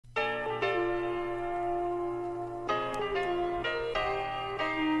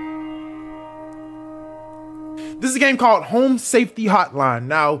This is a game called Home Safety Hotline.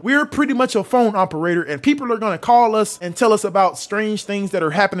 Now, we're pretty much a phone operator and people are gonna call us and tell us about strange things that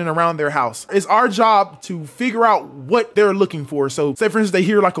are happening around their house. It's our job to figure out what they're looking for. So say for instance, they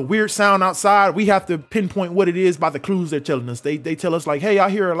hear like a weird sound outside. We have to pinpoint what it is by the clues they're telling us. They tell us like, hey,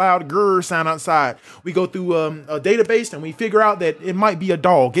 I hear a loud grrr sound outside. We go through a database and we figure out that it might be a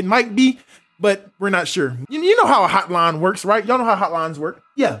dog. It might be, but we're not sure. You know how a hotline works, right? Y'all know how hotlines work.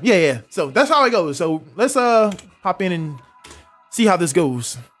 Yeah. So that's how it goes. So let's hop in and see how this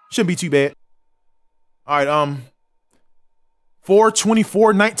goes. Shouldn't be too bad. All right,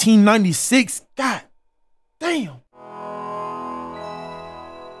 4/24/1996. God damn.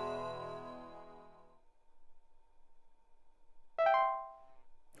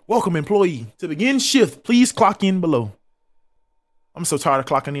 Welcome, employee. To begin shift, please clock in below. I'm so tired of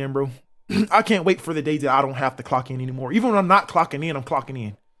clocking in, bro. I can't wait for the day that I don't have to clock in anymore. Even when I'm not clocking in, I'm clocking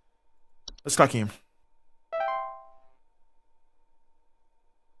in. Let's clock in.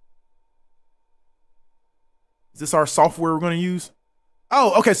 Is this our software we're going to use?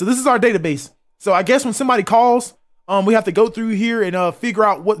 Oh, okay. So this is our database. So I guess when somebody calls, we have to go through here and figure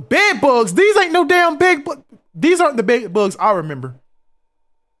out what bed bugs. These ain't no damn bed bugs. These aren't the bed bugs I remember.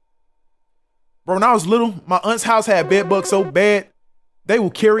 Bro, when I was little, my aunt's house had bed bugs so bad, they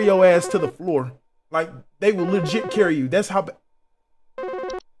will carry your ass to the floor. Like, they will legit carry you. That's how bad.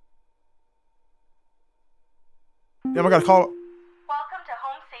 Damn, I gotta call. Welcome to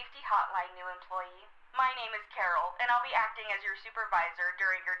Home Safety Hotline, new employee. My name is Carol, and I'll be acting as your supervisor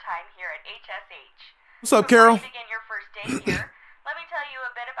during your time here at HSH. What's up, Carol? Before you begin your first day here, let me tell you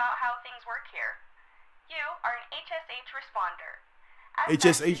a bit about how things work here. You are an HSH responder.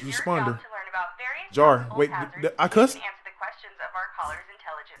 HSH responder. To learn about various Jar. Wait, I cussed? and answer the questions of our callers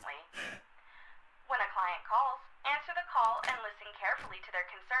intelligently. When a client calls, answer the call and listen carefully to their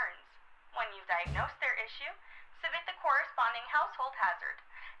concerns. When you've diagnosed their issue, submit the corresponding household hazard,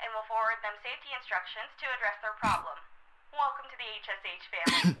 and we'll forward them safety instructions to address their problem. Welcome to the HSH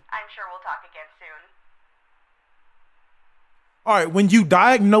family. I'm sure we'll talk again soon. All right, when you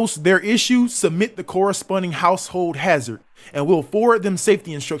diagnose their issue, submit the corresponding household hazard, and we'll forward them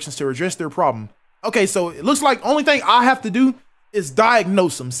safety instructions to address their problem. Okay, so it looks like only thing I have to do is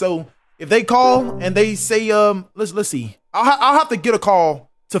diagnose them. So if they call and they say, let's see, I'll have to get a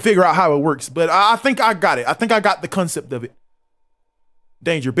call to figure out how it works, but I think I got it. I think I got the concept of it.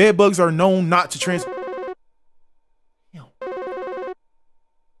 Danger. Bed bugs are known not to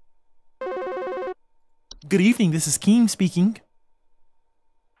Good evening, this is Keem speaking.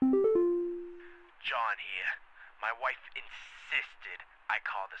 John here. My wife insisted I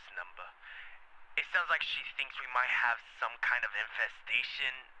call this number. It sounds like she thinks we might have some kind of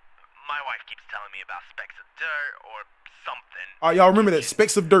infestation. My wife keeps telling me about specks of dirt or something. All right, y'all remember that,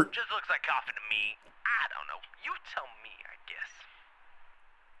 specks of dirt. Just looks like coughing to me. I don't know. You tell me, I guess.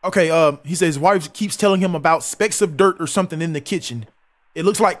 Okay, he says his wife keeps telling him about specks of dirt or something in the kitchen. It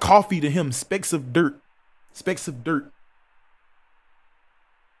looks like coffee to him. Specks of dirt. Specks of dirt.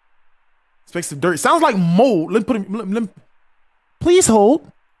 Specks of dirt. Sounds like mold. Let me put him. Please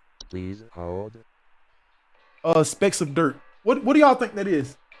hold. Please hold. Specks of dirt. What do y'all think that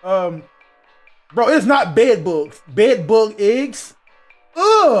is? Bro, it's not bed bugs. Bed bug eggs.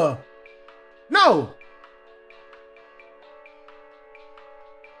 Ugh. No.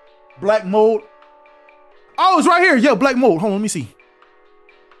 Black mold. Oh, it's right here. Yeah, black mold. Hold on, let me see.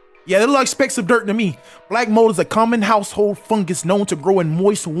 Yeah, they look like specks of dirt to me. Black mold is a common household fungus known to grow in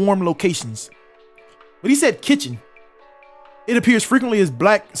moist, warm locations. But he said kitchen. It appears frequently as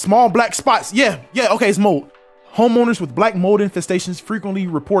small black spots. Yeah, okay, it's mold. Homeowners with black mold infestations frequently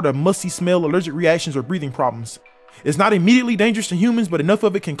report a musty smell, allergic reactions, or breathing problems. It's not immediately dangerous to humans, but enough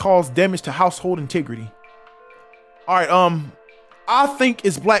of it can cause damage to household integrity. All right, I think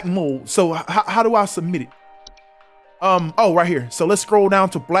it's black mold. So how do I submit it? Oh, right here. So let's scroll down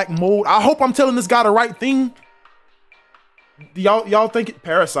to black mold. I hope I'm telling this guy the right thing. Do y'all think it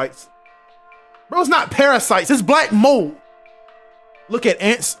parasites? Bro, it's not parasites. It's black mold. Look at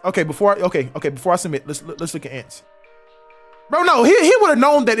ants. Okay, before I submit, let's look at ants. Bro, no, he would have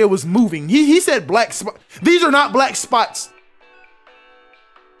known that it was moving. He said black spot. These are not black spots.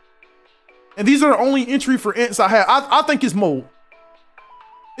 And these are the only entry for ants I have. I think it's mold.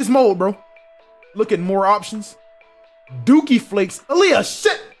 It's mold, bro. Look at more options. Dookie flakes. Aaliyah,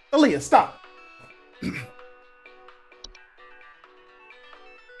 shit. Aaliyah, stop.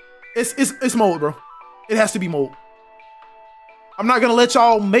 It's mold, bro. It has to be mold. I'm not gonna let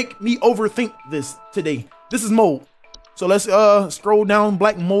y'all make me overthink this today. This is mold. So let's scroll down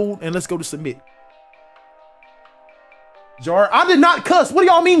black mold and let's go to submit. Jar. I did not cuss. What do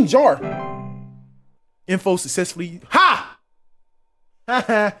y'all mean, jar? info successfully. Ha!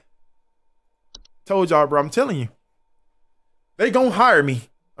 Told y'all, bro. I'm telling you. They gonna hire me.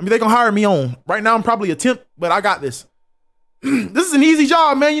 I mean, they gonna hire me on. Right now, I'm probably a temp, but I got this. This is an easy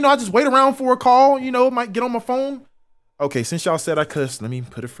job, man. You know, I just wait around for a call. You know, might get on my phone. Okay, since y'all said I cussed, let me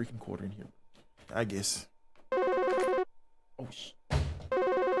put a freaking quarter in here. I guess. Oh, shit.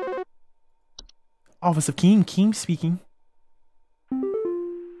 Office of Keem speaking.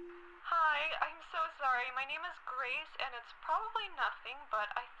 Hi, I'm so sorry. My name is Grace, and it's probably nothing, but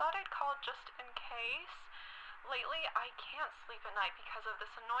I thought I'd call just in case. Lately, I can't sleep at night because of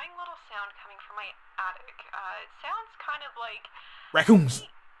this annoying little sound coming from my attic. It sounds kind of like... Raccoons.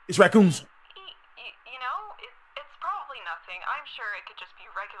 It's raccoons. You know, it's probably nothing. I'm sure it could just be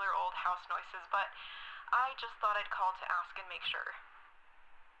regular old house noises, but I just thought I'd call to ask and make sure.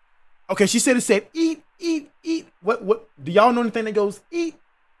 Okay, she said eat, eat, eat. What, do y'all know anything that goes eat?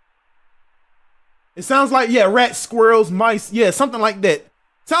 It sounds like, yeah, rats, squirrels, mice. Yeah, something like that.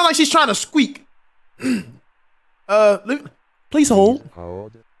 Sounds like she's trying to squeak. Please hold.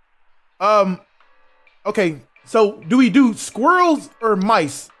 Okay, so do we do squirrels or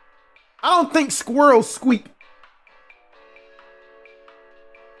mice? I don't think squirrels squeak.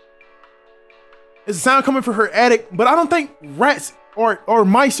 Is the sound coming from her attic? But I don't think rats or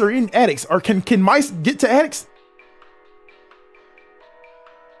mice are in attics. Or can mice get to attics?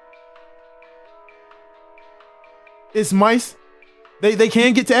 It's mice. They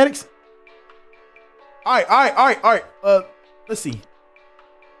can get to attics? All right. Let's see.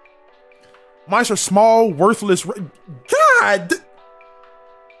 Mice are small, worthless. God!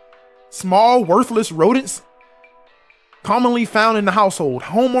 Small, worthless rodents commonly found in the household.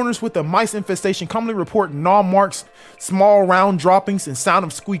 Homeowners with a mice infestation commonly report gnaw marks, small round droppings, and sound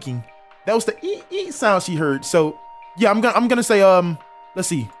of squeaking. That was the ee sound she heard. So yeah, I'm gonna say let's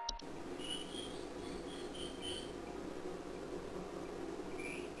see.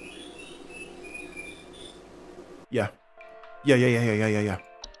 Yeah. Yeah,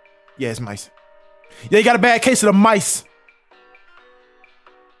 it's mice. Yeah, you got a bad case of the mice.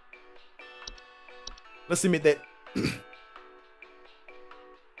 Let's admit that.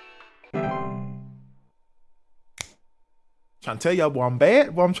 Trying to tell y'all, boy, I'm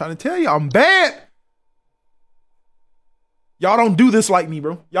bad. Boy, I'm trying to tell you, I'm bad. Y'all don't do this like me,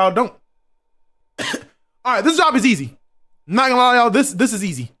 bro. Y'all don't. All right, this job is easy. I'm not gonna lie, y'all. This is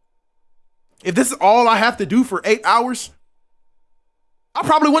easy. If this is all I have to do for 8 hours, I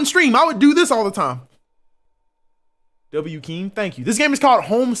probably wouldn't stream. I would do this all the time. W. Keem, thank you. This game is called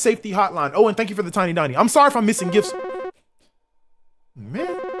Home Safety Hotline. Oh, and thank you for the Tiny Donny. I'm sorry if I'm missing gifts.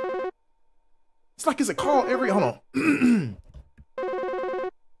 Man. It's like it's a call every... Hold on.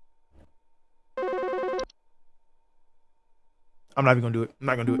 I'm not even gonna do it. I'm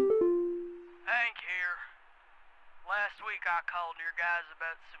not gonna do it. Hank here. Last week I called your guys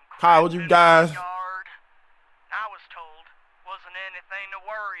about some Called you guys. in my yard. I was told wasn't anything to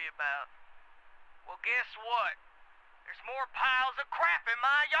worry about. Well, guess what? There's more piles of crap in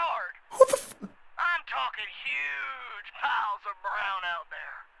my yard. What the f... I'm talking huge piles of brown out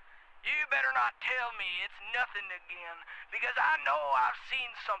there. You better not tell me it's nothing again, because I know I've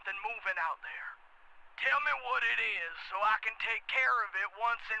seen something moving out there. Tell me what it is so I can take care of it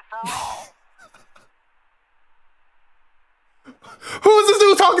once and for all. Who is this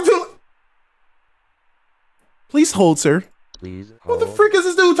dude talking to? Please hold, sir. Please Who the hold. frick is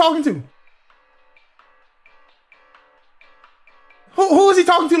this dude talking to? Who is he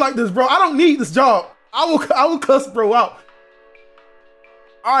talking to like this, bro? I don't need this job. I will cuss bro out.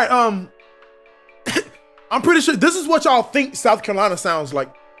 All right, I'm pretty sure this is what y'all think South Carolina sounds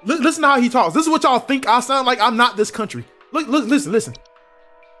like. Listen to how he talks. This is what y'all think I sound like. I'm not this country. Listen. Hank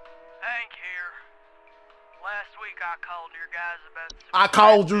here. Last week I called your guys about some I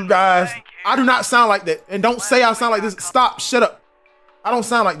called you guys. Hank here. I do not sound like that. And don't say I sound like this. Stop. Shut up. I don't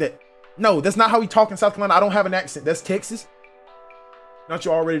sound like that. No, that's not how we talk in South Carolina. I don't have an accent. That's Texas. Not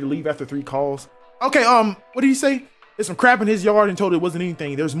you all ready to leave after 3 calls? Okay, what did he say? There's some crap in his yard and told it wasn't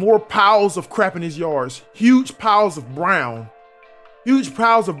anything. There's more piles of crap in his yards. Huge piles of brown. Huge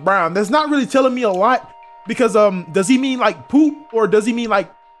piles of brown. That's not really telling me a lot because does he mean like poop or does he mean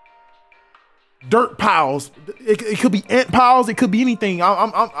like dirt piles? It could be ant piles. It could be anything.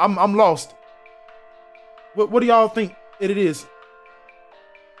 I'm lost. What do y'all think it is?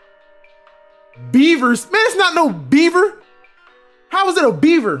 Beavers? Man, it's not no beaver. How is it a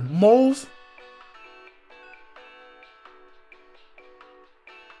beaver? Moles?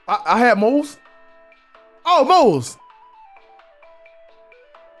 I had moles. Oh, moles.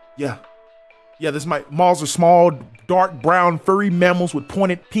 Yeah, Yeah, moths are small, dark brown, furry mammals with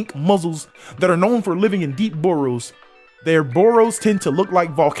pointed pink muzzles that are known for living in deep burrows. Their burrows tend to look like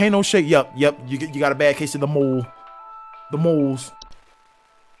volcano shaped. Yep. You got a bad case of the mole. The moles.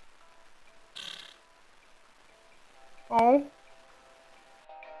 Oh.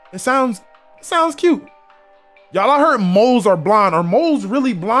 It sounds cute. Y'all, I heard moles are blind. Are moles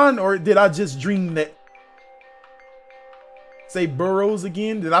really blind, or did I just dream that? Say burrows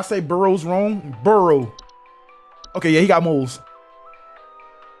again. Did I say burrows wrong? Burrow. Okay, yeah, he got moles.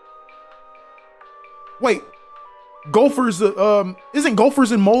 Wait. Gophers, isn't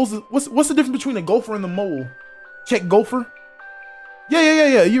gophers and moles? What's the difference between a gopher and the mole? Check gopher.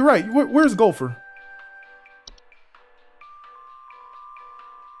 Yeah. You're right. Where's gopher?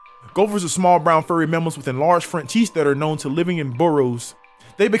 Gophers are small brown furry mammals with enlarged front teeth that are known to living in burrows.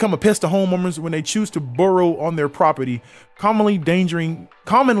 They become a pest to homeowners when they choose to burrow on their property, commonly damaging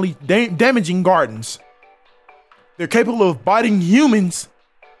gardens. They're capable of biting humans.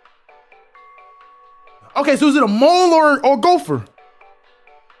 Okay, so is it a mole or gopher?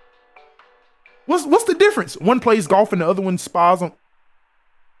 What's the difference? One plays golf and the other one spies on.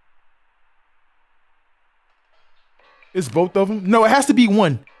 It's both of them? No, it has to be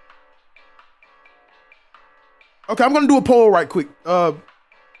one. Okay, I'm gonna do a poll right quick.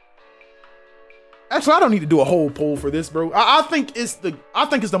 Actually, I don't need to do a whole poll for this, bro. I think it's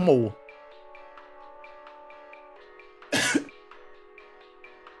the mole.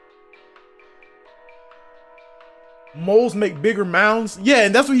 Moles make bigger mounds. Yeah,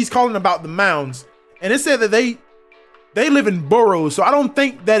 and that's what he's calling about the mounds. And it said that they live in burrows, so I don't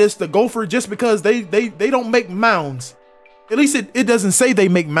think that it's the gopher just because they don't make mounds. At least it doesn't say they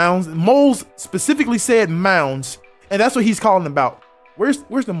make mounds. Moles specifically said mounds, and that's what he's calling about. Where's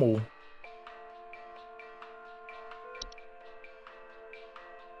the mole?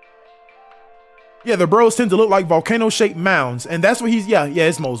 Yeah, the burrows tend to look like volcano-shaped mounds, and that's what he's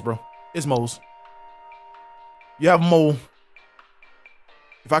it's moles, bro. It's moles. You have a mole.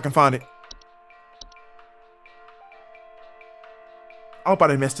 If I can find it. I hope I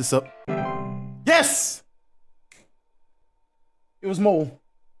didn't mess this up. Yes! It was mole.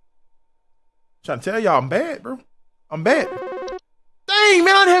 Trying to tell y'all I'm bad, bro. I'm bad. Dang,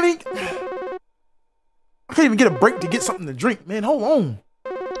 man, I can't even get a break to get something to drink, man. Hold on.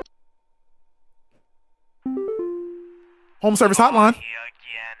 Home service hotline. Here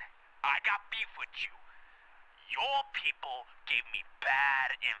again. I got beef with you. Your people gave me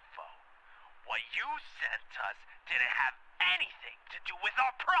bad info. What you sent us didn't have anything to do with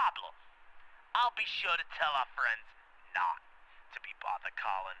our problem. I'll be sure to tell our friends not to be bothered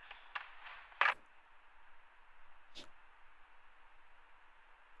calling.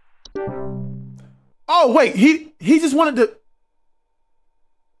 Oh wait, he just wanted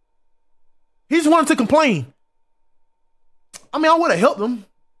to complain. I mean, I would have helped him.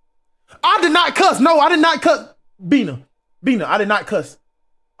 I did not cuss. No, I did not cuss. Bina, I did not cuss.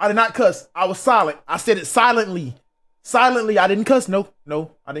 I did not cuss. I was silent. I said it silently. Silently, I didn't cuss. No,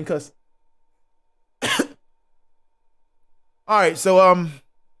 I didn't cuss. All right, so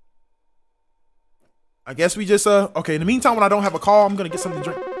I guess we just okay, in the meantime, when I don't have a call, I'm gonna get something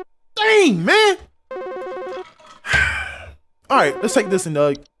to drink. Dang, man. All right, let's take this and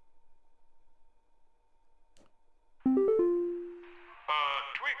Twig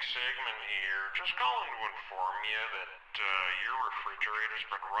Segment here. Just calling to inform you that your refrigerator's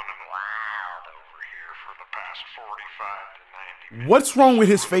been running wild over here for the past 45 to 90 minutes. What's wrong with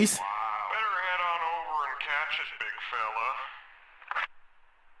his face? Better head on over and catch it, big fella.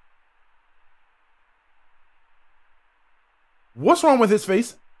 What's wrong with his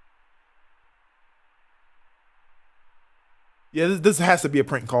face? Yeah, this has to be a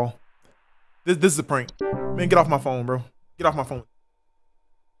prank call. This is a prank. Man, get off my phone, bro. Get off my phone.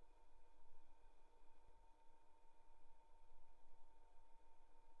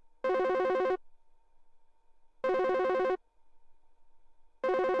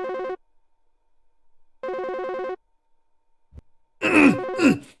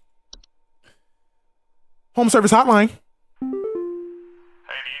 Home service hotline.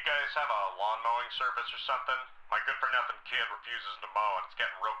 Hey, do you guys have a lawn mowing service or something? My good-for-nothing kid refuses to mow, and it's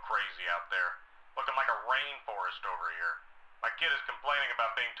getting real crazy out there. Looking like a rainforest over here. My kid is complaining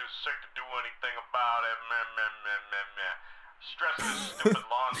about being too sick to do anything about it. Meh. Stress of this stupid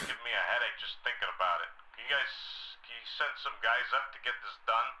lawn's giving me a headache just thinking about it. Can you send some guys up to get this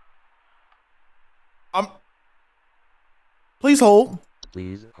done? Please hold.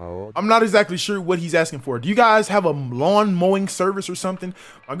 Please hold. I'm not exactly sure what he's asking for. Do you guys have a lawn mowing service or something?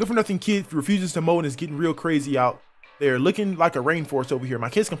 My good for nothing kid refuses to mow and is getting real crazy out They're looking like a rainforest over here. My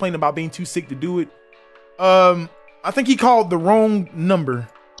kid's complaining about being too sick to do it. I think he called the wrong number.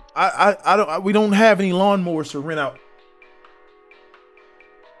 We don't have any lawnmowers to rent out.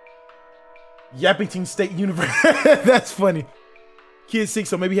 Yappington State University. That's funny. Kid's sick,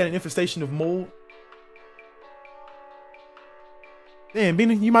 so maybe he had an infestation of mold. Damn,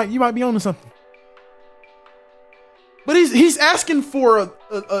 Bina, you might be on to something. But he's asking for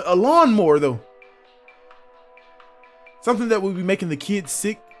a lawnmower though. Something that would be making the kids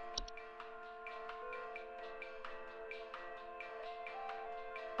sick.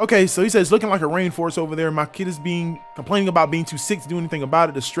 Okay, so he says looking like a rainforest over there. My kid is complaining about being too sick to do anything about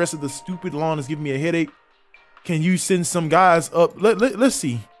it. The stress of the stupid lawn is giving me a headache. Can you send some guys up? Let's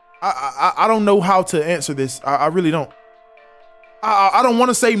see. I don't know how to answer this. I really don't. I don't want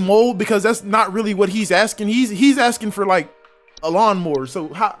to say mold because that's not really what he's asking. He's asking for like a lawnmower.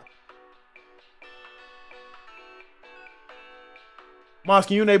 So how? Moss,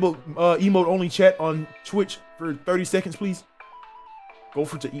 can you enable emote only chat on Twitch for 30 seconds, please? Go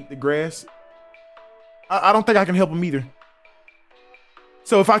for to eat the grass. I don't think I can help him either.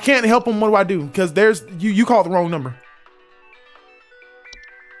 So if I can't help him, what do I do? Because there's you called the wrong number.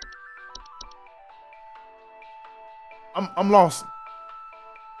 I'm lost.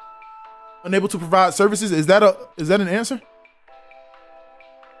 Unable to provide services. Is that an answer?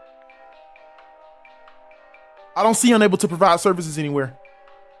 I don't see unable to provide services anywhere.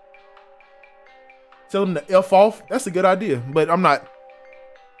 Tell them to F off. That's a good idea, but I'm not.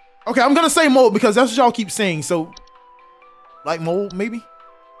 Okay, I'm gonna say mold because that's what y'all keep saying. So, like mold, maybe.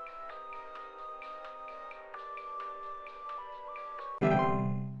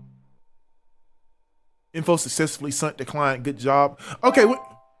 Info successfully sent to client. Good job. Okay. Oh,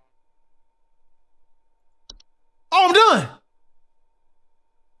 I'm done.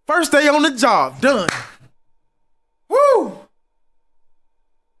 First day on the job. Done. Woo.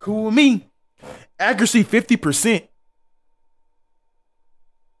 Cool with me. Accuracy 50%.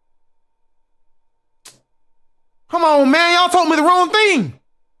 Come on, man. Y'all told me the wrong thing.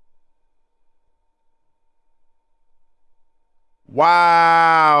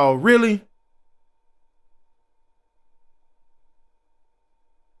 Wow. Really?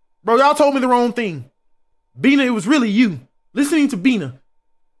 Bro, y'all told me the wrong thing. Bina, it was really you. Listening to Bina.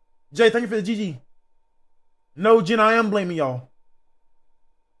 Jay, thank you for the GG. No, Jen, I am blaming y'all.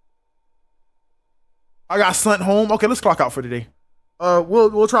 I got sent home. Okay, let's clock out for today.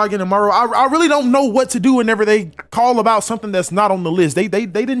 We'll try again tomorrow. I really don't know what to do whenever they call about something that's not on the list. They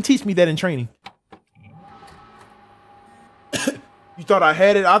didn't teach me that in training. You thought I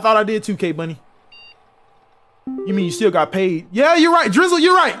had it? I thought I did too, K-Bunny. You mean you still got paid? Yeah, you're right. Drizzle,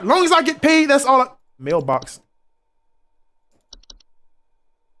 you're right. As long as I get paid, that's all. Mailbox.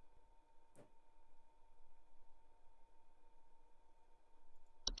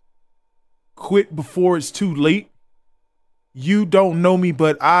 Quit before it's too late. You don't know me,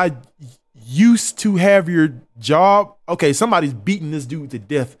 but I used to have your job. Okay, somebody's beating this dude to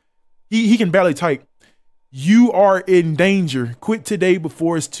death. He can barely type. You are in danger. Quit today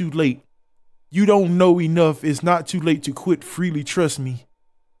before it's too late. You don't know enough. It's not too late to quit freely. Trust me.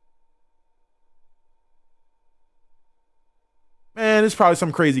 Man, it's probably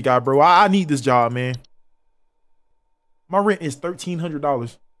some crazy guy, bro. I need this job, man. My rent is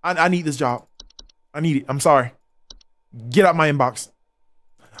 $1,300. I need this job. I need it. I'm sorry. Get out my inbox.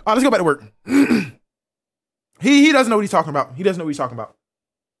 All right, let's go back to work. He doesn't know what he's talking about. He doesn't know what he's talking about.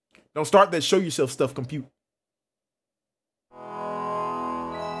 Don't start that show yourself stuff, compute.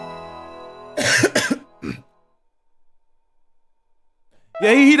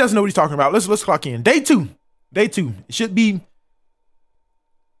 Yeah, he doesn't know what he's talking about. Let's clock in. Day two. Day two. It should be.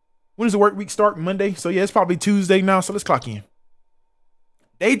 When does the work week start? Monday. So yeah, it's probably Tuesday now. So let's clock in.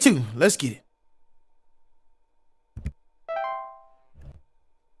 Day two. Let's get it.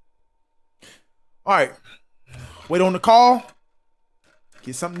 All right. Wait on the call.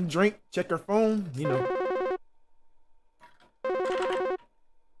 Get something to drink. Check her phone. You know.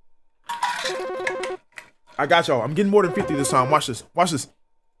 I got y'all. I'm getting more than 50 this time. Watch this. Watch this.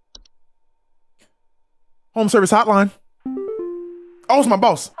 Home service hotline. Oh, it's my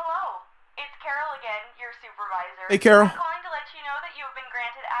boss. Hello. It's Carol again, your supervisor. Hey, Carol. I'm calling to let you know that you have been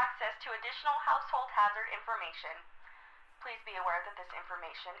granted access to additional household hazard information. Please be aware that this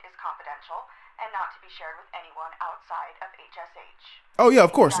information is confidential and not to be shared with anyone outside of HSH. Oh, yeah,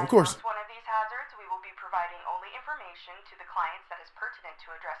 of course, of course. One of these hazards, we will be providing only information to the clients that is pertinent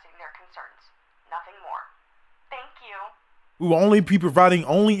to addressing their concerns. Nothing more. Thank you. We will only be providing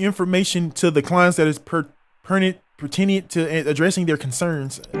only information to the clients that is pertinent to addressing their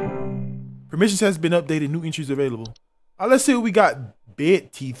concerns. Permissions has been updated. New entries available. Let's see what we got.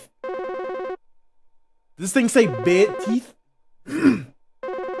 Bed teeth. This thing say bed teeth?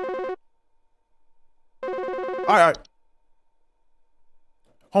 All right.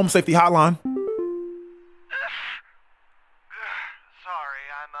 Home safety hotline. Sorry,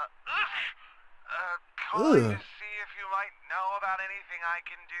 I'm calling to see if you might know about anything I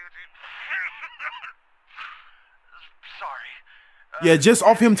can do to. Sorry. Yeah, just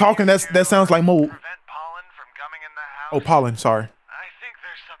off him talking, that sounds like mold. Prevent pollen from coming in the house. Oh, pollen. Sorry. I think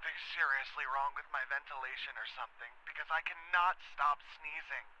there's something seriously wrong with my ventilation or something because I cannot stop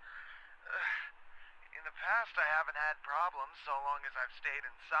sneezing. In the past, I haven't had problems so long as I've stayed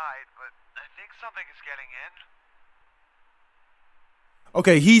inside, but I think something is getting in.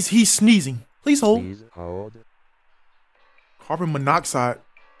 Okay, he's sneezing. Please hold. Please hold. Carbon monoxide.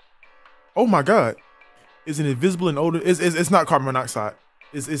 Oh my God. Is it invisible and odor? It's not carbon monoxide.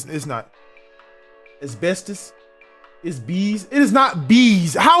 It's not. Asbestos. It's bees. It is not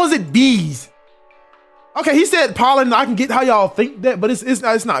bees. How is it bees? Okay, he said pollen. I can get how y'all think that, but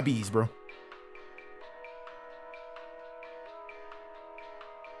it's not bees, bro.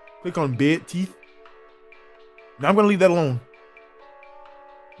 Click on bed teeth. Now I'm gonna leave that alone.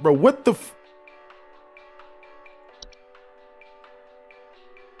 Bro, what the f—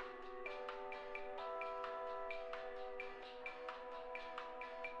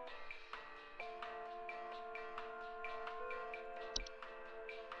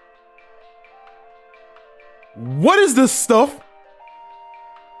 What is this stuff?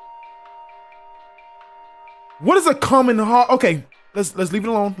 What is a common okay, let's leave it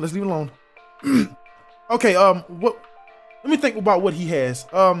alone. Let's leave it alone. Okay, what— let me think about what he has.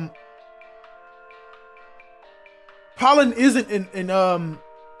 Pollen isn't in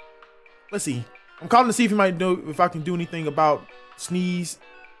let's see. I'm calling to see if he might know if I can do anything about sneeze.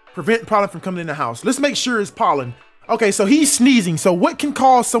 Prevent pollen from coming in the house. Let's make sure it's pollen. Okay, so he's sneezing. So what can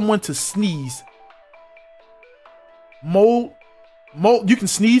cause someone to sneeze? Mold. Mold. You can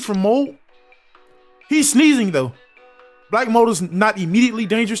sneeze from mold? He's sneezing though. Black mold is not immediately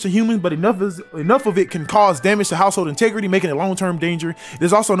dangerous to humans, but enough of it can cause damage to household integrity, making it long-term danger. It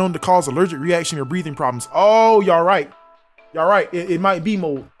is also known to cause allergic reaction or breathing problems. Oh, y'all right. Y'all right. It might be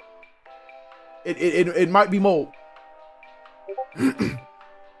mold. It might be mold.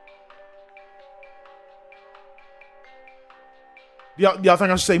 Y'all think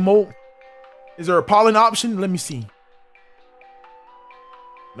I should say mold? Is there a pollen option? Let me see.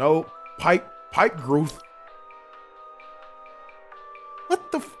 No. Pipe growth.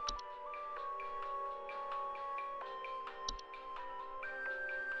 What the f—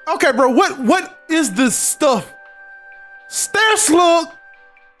 Okay, bro, what is this stuff? Stair slug.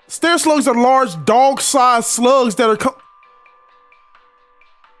 Stair slugs are large dog-sized slugs that are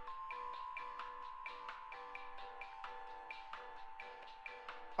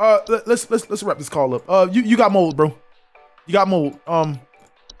let's wrap this call up. You got mold, bro. You got mold.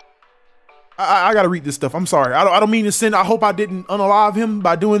 I gotta read this stuff. I'm sorry. I don't mean to send. I hope I didn't unalive him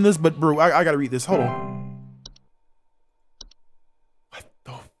by doing this, but bro, I gotta read this. Hold on. What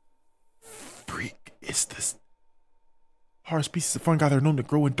the freak is this? Hard species of fungi that are known to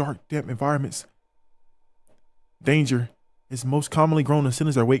grow in dark, damp environments. Danger is most commonly grown in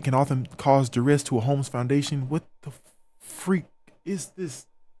cylinders. Their weight can often cause duress to a home's foundation. What the freak is this?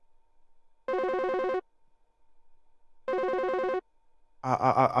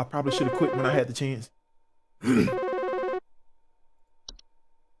 I probably should have quit when I had the chance.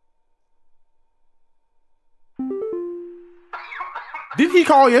 Did he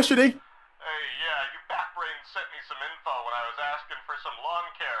call yesterday? Hey, yeah, you backbrain sent me some info when I was asking for some lawn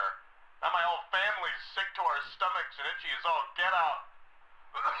care. Now my whole family's sick to our stomachs and itchy as all get out.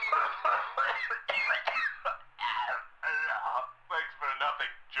 Thanks for nothing,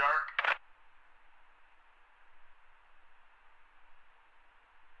 jerk.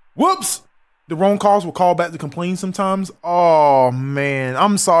 Whoops! The wrong calls will call back to complain sometimes. Oh man,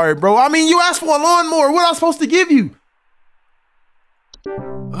 I'm sorry, bro. I mean, you asked for a lawnmower. What am I supposed to give you?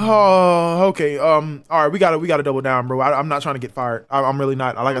 Oh, okay. All right, we gotta double down, bro. I'm not trying to get fired. I'm really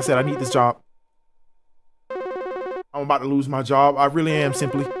not. Like I said, I need this job. I'm about to lose my job. I really am,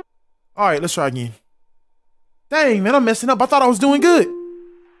 simply. All right, let's try again. Dang, man, I'm messing up. I thought I was doing good.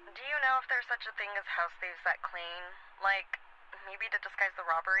 Do you know if there's such a thing as house thieves that clean? Like, maybe to disguise the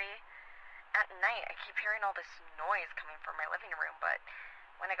robbery? At night, I keep hearing all this noise coming from my living room, but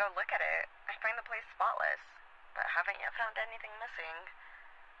when I go look at it, I find the place spotless, but haven't yet found anything missing.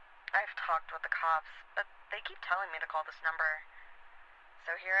 I've talked with the cops, but they keep telling me to call this number.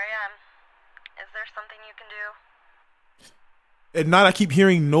 So here I am. Is there something you can do? At night, I keep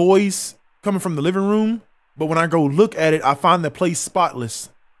hearing noise coming from the living room, But when I go look at it, I find the place spotless.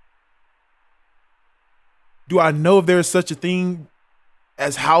 Do I know if there's such a thing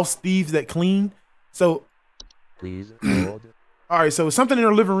as house thieves that clean? So, Please hold. all right, so something in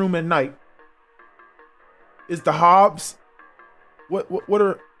her living room at night. Is the hobs? What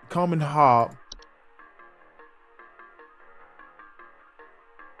are common hob?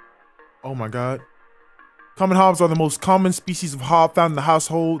 Oh my God. Common hobs are the most common species of hob found in the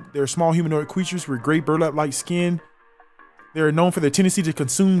household. They're small humanoid creatures with gray burlap-like skin. They are known for their tendency to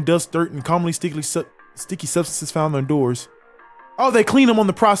consume dust, dirt, and commonly sticky substances found on doors. Oh, they clean them on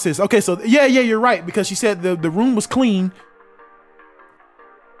the process. Okay, so yeah, you're right, because she said the room was clean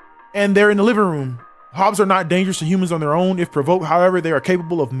and they're in the living room. Hobs are not dangerous to humans on their own. If provoked, however, they are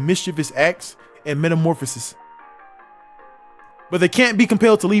capable of mischievous acts and metamorphosis. But they can't be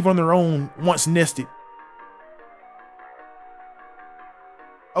compelled to leave on their own once nested.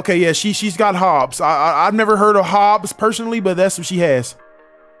 Okay, yeah, she's got hobs. I've never heard of hobs personally, but that's what she has.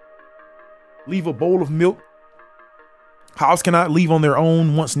 Leave a bowl of milk. Hobs cannot leave on their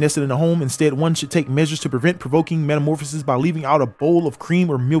own once nested in a home. Instead, one should take measures to prevent provoking metamorphosis by leaving out a bowl of cream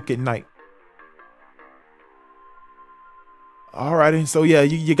or milk at night. All righty, so yeah,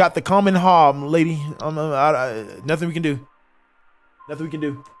 you got the common hob, lady. Nothing we can do. Nothing we can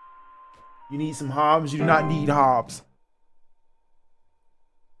do. You need some hobs. You do not need hobs.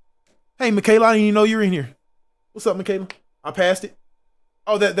 Hey, Michaela, I didn't even know you were in here. What's up, Michaela? I passed it.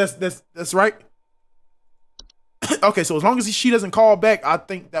 Oh, that's right. Okay, so as long as she doesn't call back, I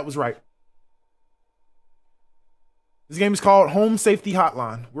think that was right. This game is called Home Safety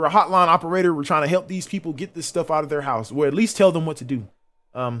Hotline. We're a hotline operator. We're trying to help these people get this stuff out of their house, or at least tell them what to do.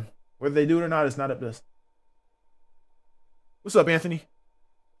 Whether they do it or not, it's not up to us. What's up, Anthony?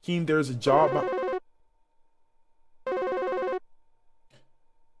 Keem, there's a job.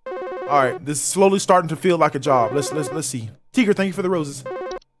 All right, this is slowly starting to feel like a job. Let's see. Tigger, thank you for the roses.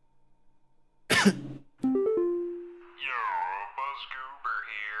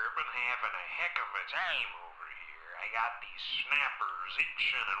 Snappers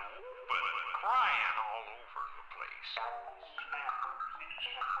itching and whooping and crying all over the place.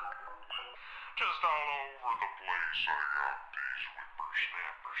 Just all over the place. I got these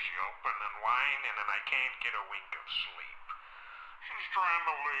whippersnappers yelping and whining, and I can't get a wink of sleep. She's trying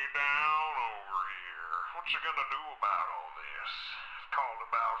to lay down over here. What's she gonna do about all this? I've called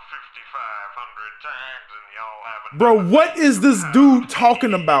about 5,500 times, and y'all haven't. Bro, what is this dude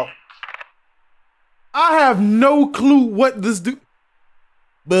talking about? I have no clue what this dude.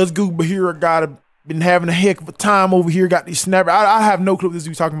 Buzzgoober here been having a heck of a time over here. Got these snappers. I have no clue what this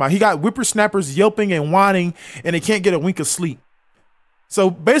dude's talking about. He got whippersnappers yelping and whining, and they can't get a wink of sleep.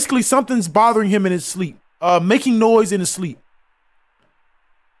 So basically, something's bothering him in his sleep, making noise in his sleep.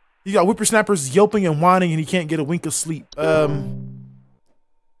 He got whippersnappers yelping and whining, and he can't get a wink of sleep. Did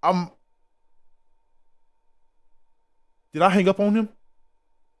I hang up on him?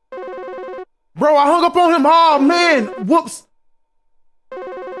 Bro, I hung up on him. Oh, man. Whoops.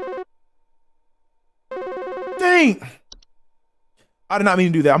 Dang. I did not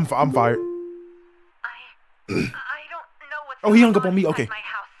mean to do that. I'm fired. I don't know what's Oh, he hung up on me. Okay. my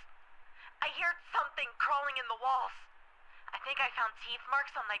house. I heard something crawling in the walls. I think I found teeth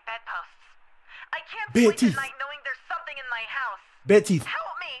marks on my bedposts. I can't sleep at night knowing there's something in my house. Bed teeth.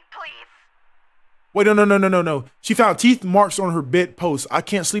 Help me, please. Wait, no. She found teeth marks on her bedpost. I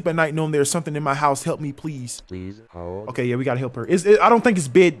can't sleep at night knowing there's something in my house. Help me, please. Please hold. Okay, yeah, we gotta help her. I don't think it's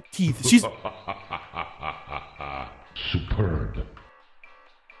bed teeth. She's superb. Did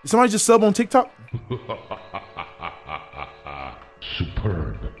somebody just sub on TikTok?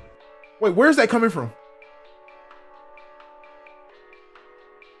 Superb. Wait, where's that coming from?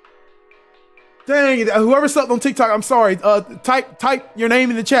 Dang, whoever subbed on TikTok, I'm sorry. Type your name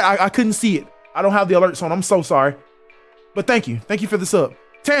in the chat. I couldn't see it. I don't have the alerts on. I'm so sorry. But thank you. Thank you for the sub.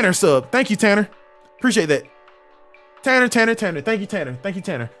 Tanner sub. Thank you, Tanner. Appreciate that. Tanner. Thank you,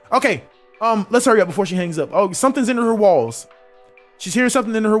 Tanner. Okay. Let's hurry up before she hangs up. Oh, something's in her walls. She's hearing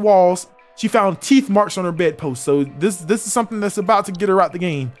something in her walls. She found teeth marks on her bedpost. So this is something that's about to get her out the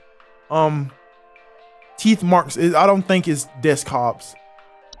game. Teeth marks. I don't think it's desk hobs.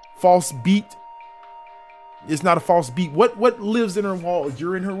 False beat. It's not a false beat. What lives in her walls?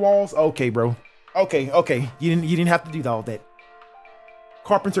 You're in her walls? Okay, bro. Okay. You didn't have to do all that.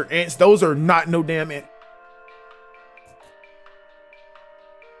 Carpenter ants. Those are not no damn ant.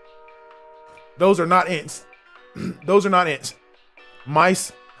 Those are not ants. Those are not ants.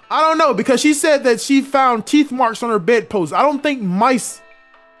 Mice. I don't know, because she said that she found teeth marks on her bedpost. I don't think mice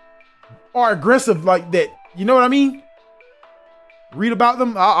are aggressive like that. You know what I mean? Read about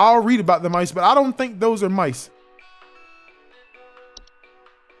them. I'll read about the mice, but I don't think those are mice.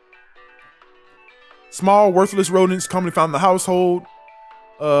 Small, worthless rodents commonly found in the household.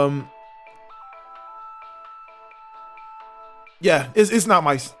 Yeah, it's not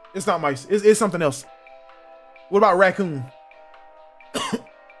mice. It's not mice. It's something else. What about raccoon?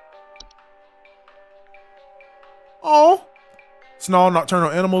 Oh, small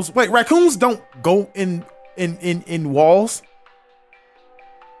nocturnal animals. Wait, raccoons don't go in walls.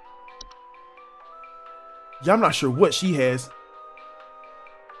 Yeah, I'm not sure what she has.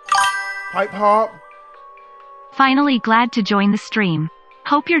 Pipe hop. Finally glad to join the stream.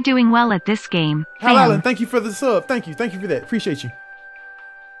 Hope you're doing well at this game. Hal Allen, thank you for the sub. Thank you for that. Appreciate you.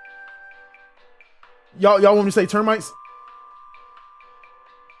 Y'all want me to say termites?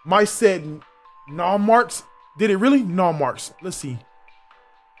 Mice said gnaw marks. Did it really? Gnaw marks. Let's see.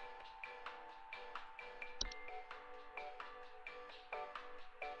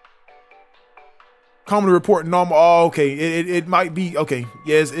 Commonly report normal. Oh, okay. It might be okay.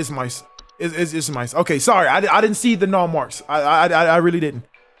 Yeah, it's mice. It's mice. Okay, sorry. I didn't see the gnaw marks. I really didn't.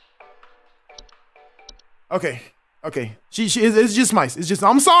 Okay. Okay. It's just mice. It's just.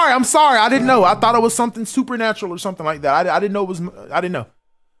 I'm sorry. I didn't know. I thought it was something supernatural or something like that. I didn't know it was. I didn't know.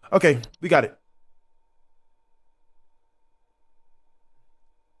 Okay, we got it.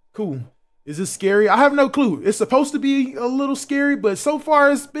 Cool. Is this scary? I have no clue. It's supposed to be a little scary, but so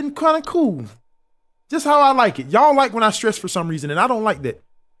far it's been kind of cool. Just how I like it. Y'all like when I stress for some reason, and I don't like that.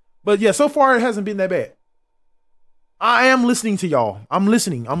 But yeah, so far it hasn't been that bad. I am listening to y'all. I'm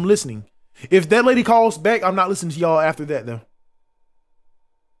listening. If that lady calls back, I'm not listening to y'all after that, though.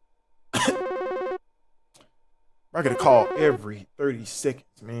 I get a call every 30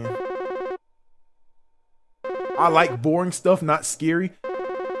 seconds, man. I like boring stuff, not scary.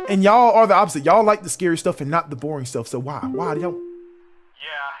 And y'all are the opposite. Y'all like the scary stuff and not the boring stuff. So why? Why do y'all?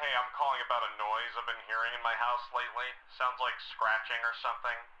 Yeah, hey, I'm calling about a noise I've been hearing in my house lately. Sounds like scratching or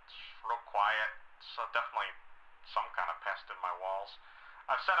something. It's real quiet. So definitely some kind of pest in my walls.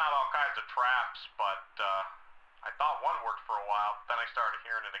 I've sent out all kinds of traps, but I thought one worked for a while. Then I started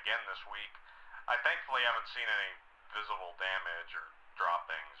hearing it again this week. I thankfully haven't seen any visible damage or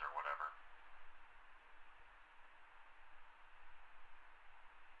droppings or whatever.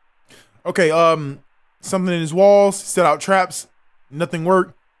 Okay, something in his walls, set out traps, nothing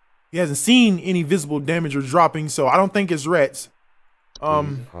worked. He hasn't seen any visible damage or dropping, so I don't think it's rats. Yeah,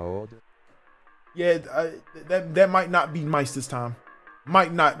 that might not be mice this time.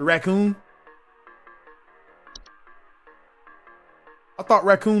 Might not. Raccoon? I thought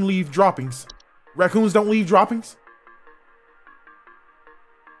raccoon leave droppings. Raccoons don't leave droppings?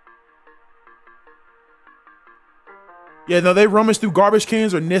 Yeah, no, they rummage through garbage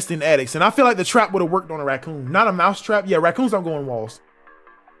cans or nest in attics. And I feel like the trap would have worked on a raccoon. Not a mouse trap. Yeah, raccoons don't go in walls.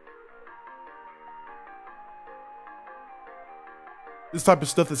 This type of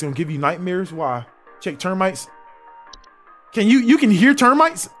stuff that's gonna give you nightmares. Why? Check termites. Can you can hear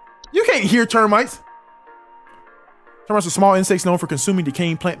termites? You can't hear termites. Termites are small insects known for consuming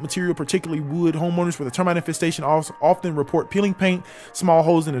decaying plant material, particularly wood. Homeowners with a termite infestation often report peeling paint, small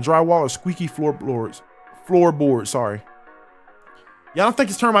holes in the drywall, or squeaky floorboards. Sorry. Yeah, I don't think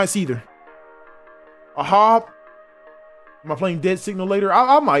it's termites either. A hob? Am I playing Dead Signal later?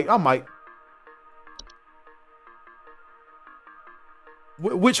 I might.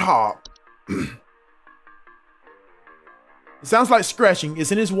 Which hob? It sounds like scratching.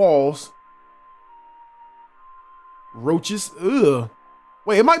 It's in his walls. Roaches? Ugh.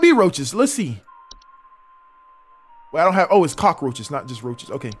 Wait, it might be roaches. Let's see. Wait, I don't have... Oh, it's cockroaches, not just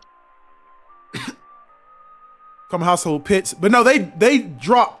roaches. Okay. Common household pets. But no, they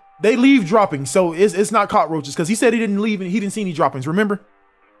drop. They leave dropping. So it's not cockroaches because he said he didn't leave and he didn't see any droppings. Remember?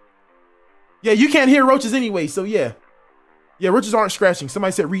 Yeah, you can't hear roaches anyway. So yeah. Yeah, roaches aren't scratching.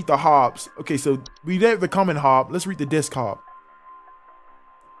 Somebody said read the hobs. Okay, so we have the common hob. Let's read the desk hob.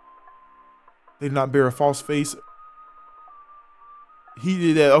 They did not bear a false face. He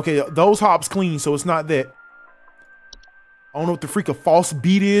did that. Okay, those hobs clean, so it's not that. I don't know what the freak of false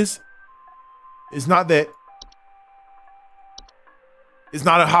beat is. It's not that. It's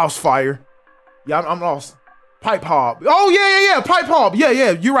not a house fire. Yeah, I'm lost. Pipe hob. Oh, yeah. Pipe hob.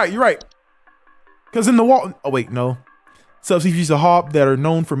 Yeah. You're right. Because in the wall. Oh, wait, no. Subspecies of hob that are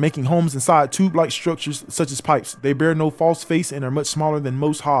known for making homes inside tube-like structures such as pipes. They bear no false face and are much smaller than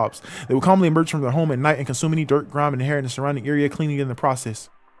most hobs. They will commonly emerge from their home at night and consume any dirt, grime, and hair in the surrounding area, cleaning it in the process.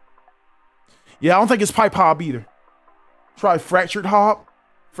 Yeah, I don't think it's pipe hob either. Try fractured hob.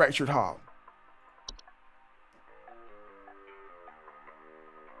 Fractured hob.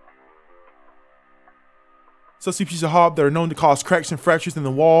 Subspecies of hob that are known to cause cracks and fractures in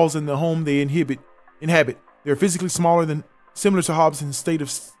the walls in the home they inhabit. They're physically similar to hobs in state of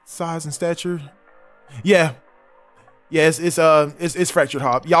size and stature. Yeah. Yes, it's fractured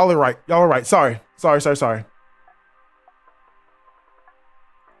hob. Y'all are right. Sorry.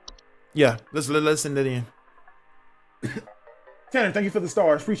 Yeah, let's send that in. Tanner, thank you for the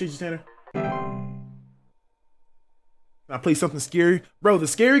stars. Appreciate you, Tanner. I play something scary. Bro, the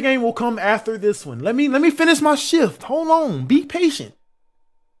scary game will come after this one. Let me finish my shift. Hold on. Be patient.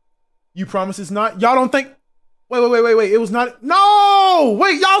 You promise it's not? Y'all don't think? Wait. It was not. No!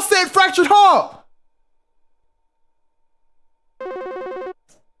 Wait, y'all said fractured hob.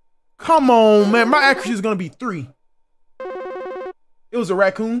 Come on, man. My accuracy is gonna be 3. It was a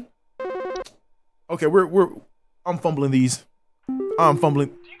raccoon. Okay, I'm fumbling these. I'm fumbling.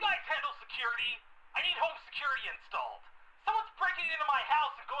 Do you guys handle security? I need home security installed. Someone's breaking into my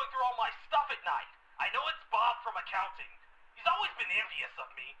house and going through all my stuff at night. I know it's Bob from accounting. He's always been envious of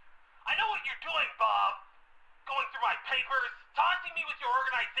me. I know what you're doing, Bob. Going through my papers, taunting me with your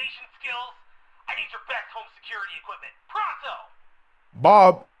organization skills. I need your best home security equipment. Pronto!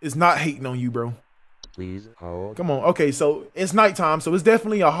 Bob is not hating on you, bro. Please hold. Come on. Okay, so it's nighttime, so it's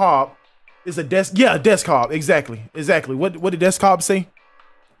definitely a hob. It's a desk. Yeah, a desk hob. Exactly. What did desk hob say?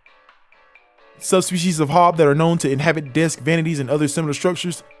 Subspecies of hob that are known to inhabit desk vanities and other similar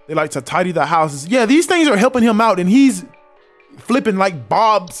structures. They like to tidy the houses. Yeah, these things are helping him out, and he's flipping like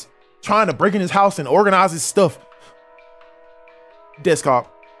Bob's trying to break in his house and organize his stuff. Desk hob.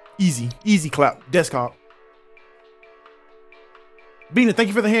 Easy clap. Desk hob. Bina, thank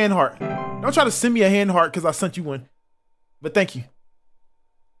you for the hand heart. Don't try to send me a hand heart because I sent you one. But thank you.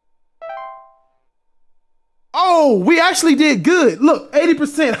 Oh, we actually did good. Look,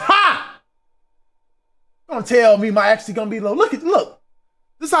 80%. Ha! Don't tell me my actually gonna be low. Look. This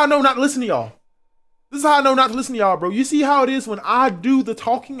is how I know not to listen to y'all. Bro. You see how it is when I do the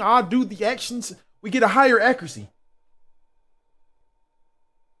talking, I do the actions, we get a higher accuracy.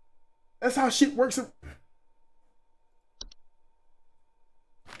 That's how shit works.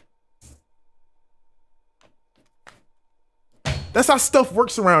 That's how stuff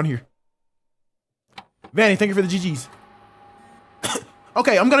works around here. Vanny, thank you for the GGs.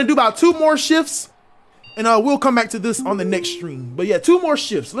 Okay, I'm gonna do about 2 more shifts, and we'll come back to this on the next stream. But yeah, 2 more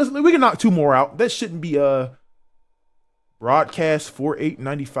shifts. We can knock 2 more out. That shouldn't be broadcast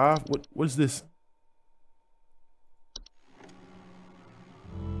 4895. What is this?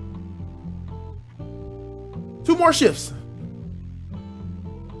 Two more shifts.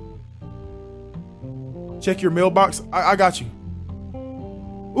 Check your mailbox. I got you.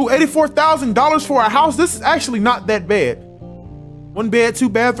 Ooh, $84,000 for a house. This is actually not that bad. 1 bed, 2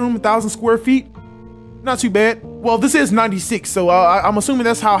 bathroom, 1,000 square feet. Not too bad. Well, this is 96, so I'm assuming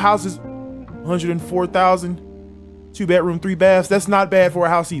that's how houses. 104,000, 2 bedroom, 3 baths. That's not bad for a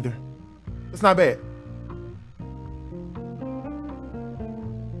house either. That's not bad.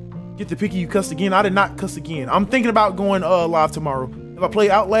 Get the picky, you cussed again. I did not cuss again. I'm thinking about going live tomorrow. If I play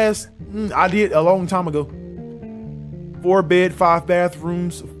Outlast, I did a long time ago. 4 bed, 5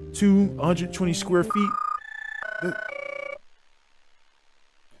 bathrooms, 120 square feet.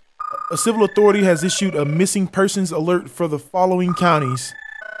 A civil authority has issued a missing persons alert for the following counties: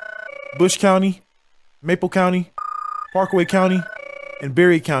 Bush County, Maple County, Parkway County, and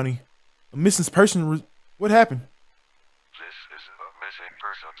Berry County. A missing person. What happened? This is a missing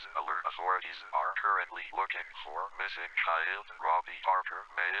persons alert. Authorities are currently looking for missing child Robbie Parker,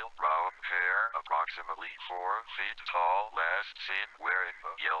 male, brown hair, approximately 4 feet tall, last seen wearing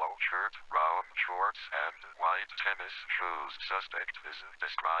a yellow shirt, brown shorts, and white tennis shoes. Suspect is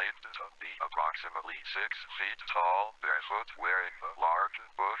described to be approximately 6 feet tall, barefoot, wearing a large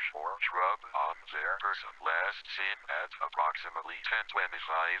bush or shrub on their person. Last seen at approximately 10:25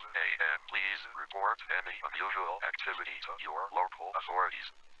 a.m. Please report any unusual activity to your local authorities.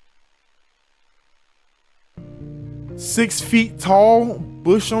 6 feet tall,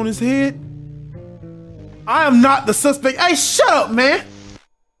 bush on his head. I am not the suspect. Hey, shut up, man.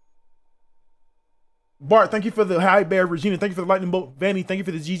 Bart, thank you for the high bear. Regina, thank you for the lightning bolt. Vanny, thank you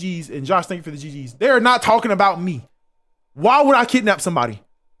for the GGs. And Josh, thank you for the GGs. They are not talking about me. Why would I kidnap somebody?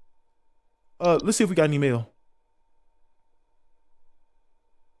 Let's see if we got any mail.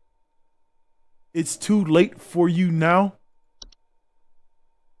 It's too late for you now.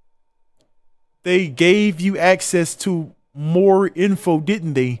 They gave you access to more info,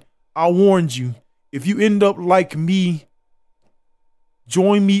 didn't they? I warned you. If you end up like me,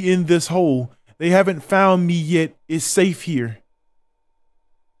 join me in this hole. They haven't found me yet. It's safe here.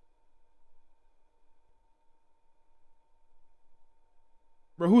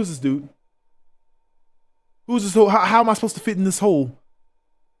 Bro, who is this dude? Who's this hole? How am I supposed to fit in this hole?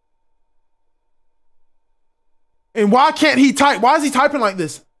 And why can't he type? Why is he typing like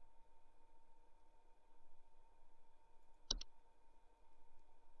this?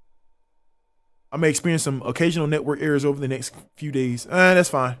 I may experience some occasional network errors over the next few days. That's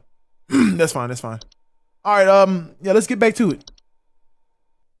fine. That's fine. That's fine. All right. Yeah, let's get back to it.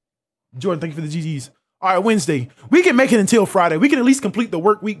 Jordan, thank you for the GGs. All right, Wednesday. We can make it until Friday. We can at least complete the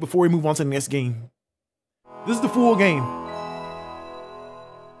work week before we move on to the next game. This is the full game. All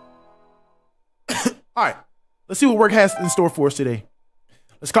right. Let's see what work has in store for us today.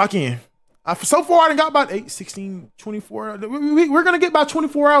 Let's clock in. So far, I done got about 8, 16, 24. We're going to get about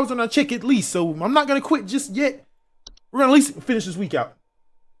 24 hours on our check at least. So I'm not going to quit just yet. We're going to at least finish this week out.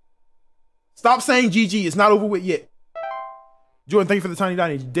 Stop saying GG. It's not over with yet. Jordan, thank you for the tiny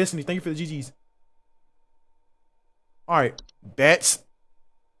dining. Destiny, thank you for the GGs. All right. Bets.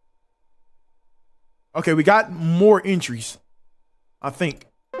 Okay, we got more entries. I think.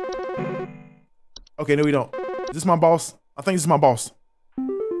 Okay, no, we don't. Is this my boss? I think this is my boss.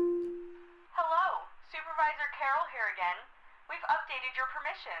 Hello, Supervisor Carroll here again. We've updated your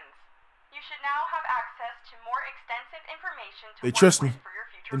permissions. You should now have access to more extensive information to They trust work me. with for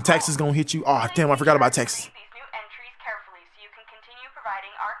your future Them taxes calls. gonna hit you. Oh, Please damn, I be forgot sure about to taxes. read these new entries carefully so you can continue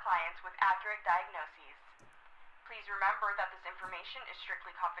providing our clients with accurate diagnoses. Please remember that this information is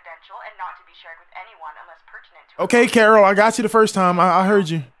strictly confidential and not to be shared with anyone unless pertinent to Okay, Carol, I got you the first time. I heard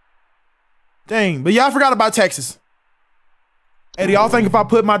you. Dang, but yeah, I forgot about taxes. Hey, do y'all think if I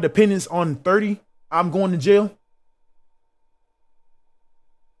put my dependents on 30, I'm going to jail?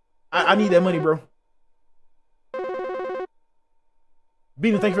 I need that money, bro.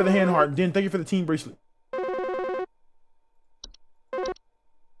 Beanie, thank you for the hand heart. Den, thank you for the team bracelet.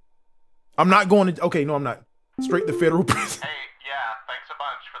 I'm not going to, okay, no, I'm not. Straight to federal prison. Hey, yeah, thanks a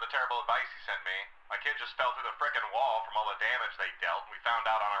bunch for the terrible advice you sent me. My kid just fell through the frickin' wall from all the damage they dealt. We found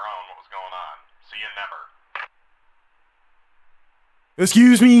out on our own what was going on. See you never.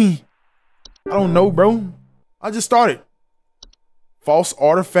 Excuse me. I don't know, bro. I just started. False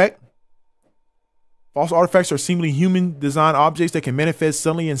artifact. False artifacts are seemingly human design objects that can manifest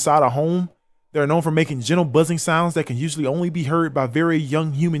suddenly inside a home. They are known for making gentle buzzing sounds that can usually only be heard by very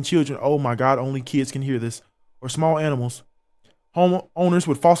young human children. Oh my God, only kids can hear this. Or small animals. Homeowners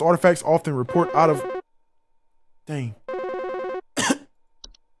with false artifacts often report out of... Dang.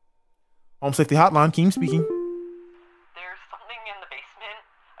 Home Safety Hotline, Keem speaking. There's something in the basement.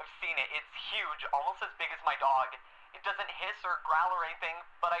 I've seen it. It's huge, almost as big as my dog. It doesn't hiss or growl or anything,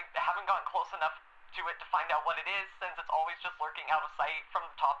 but I haven't gotten close enough to it to find out what it is since it's always just lurking out of sight from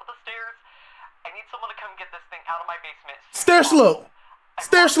the top of the stairs. I need someone to come get this thing out of my basement. Stair slope.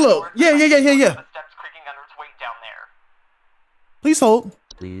 Stair slope. Yeah. The steps creaking under its weight down there. Please hold.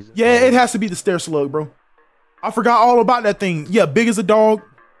 Please. Yeah, it has to be the stair slug, bro. I forgot all about that thing. Yeah, big as a dog.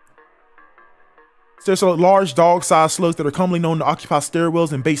 Stair slug, large dog-sized slugs that are commonly known to occupy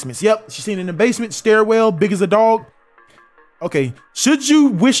stairwells and basements. Yep, she's seen it in the basement, stairwell, big as a dog. Okay, should you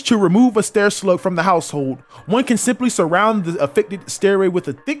wish to remove a stair slug from the household, one can simply surround the affected stairway with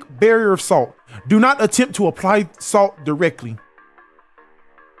a thick barrier of salt. Do not attempt to apply salt directly.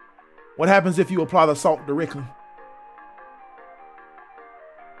 What happens if you apply the salt directly?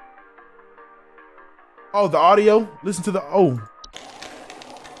 Oh, the audio? Listen to the, oh.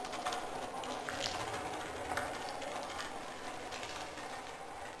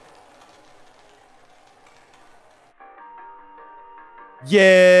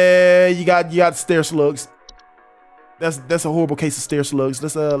 Yeah, you got stair slugs. That's a horrible case of stair slugs.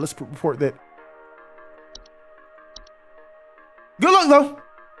 Let's report that. Good luck though.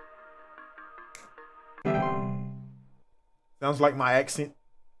 Sounds like my accent.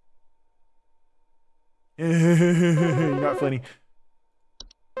 You're not funny.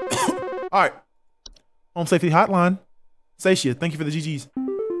 All right. Home Safety Hotline. Sasha, thank you for the GGs.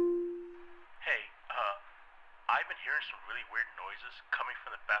 Hey, I've been hearing some really weird noises coming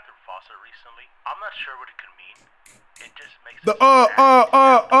from the bathroom faucet recently. I'm not sure what it could mean. It just makes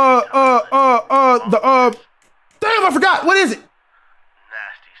damn, I forgot. What is it?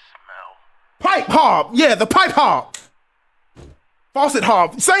 nasty smell. Pipe hob. Yeah, the pipe hob. Faucet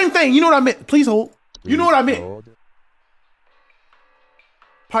hob. Same thing. You know what I meant. Please hold. You know what I meant. Hold.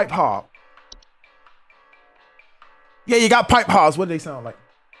 Pipe hob. Yeah, you got pipe hobs. What do they sound like?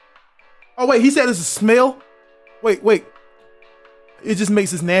 Oh, wait. He said it's a smell. Wait. It just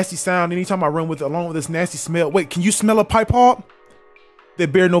makes this nasty sound anytime I run with it, along with this nasty smell. Wait, can you smell a pipe hob? They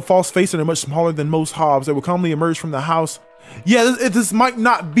bear no false face and are much smaller than most hobs. They will commonly emerge from the house. Yeah, this might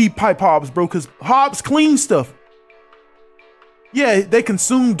not be pipe hobs, bro, because hobs clean stuff. Yeah, they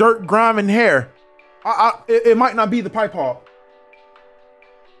consume dirt, grime, and hair. It might not be the pipe hop.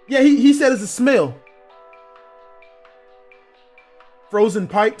 Yeah, he said it's a smell. Frozen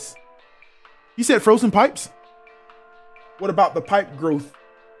pipes. He said frozen pipes? What about the pipe growth?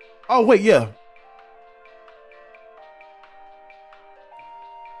 Oh, wait, yeah.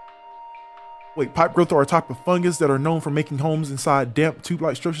 Wait, pipe growth are a type of fungus that are known for making homes inside damp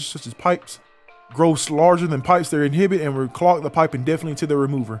tube-like structures such as pipes. Grows larger than pipes they inhibit and will clog the pipe indefinitely until their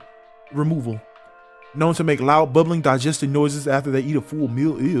removal. Known to make loud bubbling digestive noises after they eat a full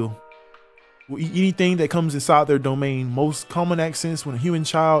meal. Ew. Will eat anything that comes inside their domain. Most common accents when a human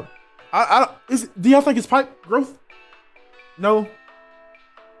child. Do y'all think it's pipe growth? No.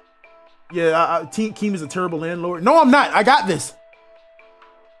 Yeah, Keem is a terrible landlord. No, I'm not. I got this.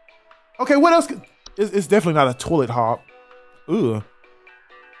 Okay, what else? It's definitely not a toilet hop. Ugh.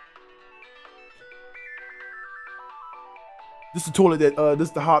 This is the toilet that this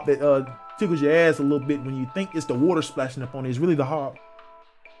is the hop that tickles your ass a little bit when you think it's the water splashing up on it. It's really the hop.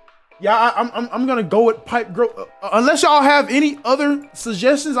 Yeah, I'm gonna go with pipe growth. Unless y'all have any other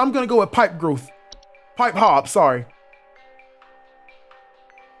suggestions, I'm gonna go with pipe growth. Pipe hop, sorry.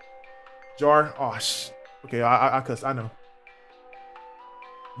 Jar. Oh okay, I cuss, I know.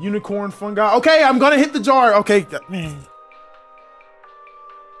 Unicorn fungi. Okay, I'm gonna hit the jar. Okay, man.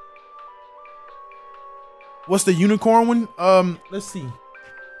 What's the unicorn one? Let's see.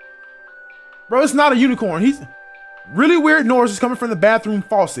 Bro, it's not a unicorn. He's really weird noise is coming from the bathroom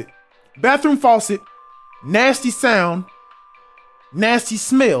faucet. Bathroom faucet, nasty sound, nasty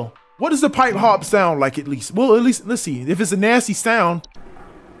smell. What does the pipe hop sound like at least? Well, at least, let's see. If it's a nasty sound.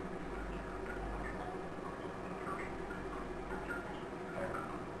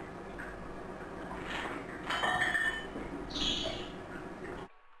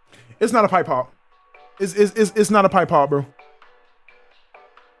 It's not a pipe hop. It's not a pipe hop, bro.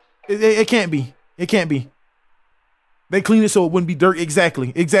 It can't be. It can't be. They clean it so it wouldn't be dirt.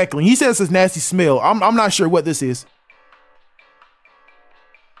 Exactly. Exactly. He says it's nasty smell. I'm not sure what this is.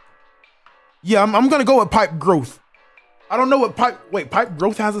 Yeah, I'm gonna go with pipe growth. I don't know what pipe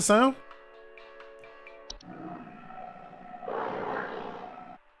growth has a sound?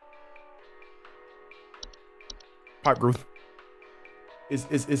 Pipe growth.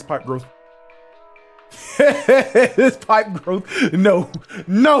 Is pipe growth. It's pipe growth. No.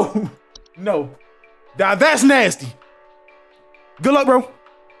 Now that's nasty. Good luck, bro.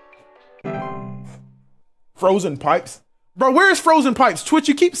 Frozen pipes. Bro, where's frozen pipes? Twitch,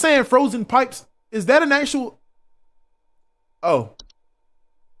 you keep saying frozen pipes. Is that an actual? Oh.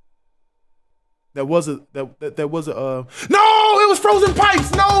 That was a no, it was frozen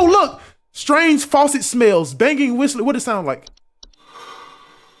pipes. No, look. Strange faucet smells. Banging whistling. What does it sound like?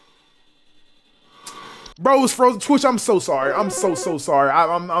 Bro, it's frozen. Twitch, I'm so sorry. I'm so sorry.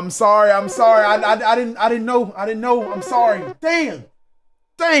 I'm sorry. I'm sorry. I didn't know. I'm sorry. Damn.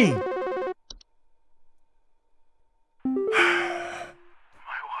 My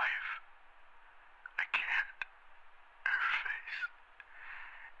wife. I can't. Her face.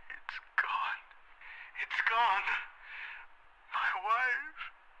 It's gone. It's gone. My wife.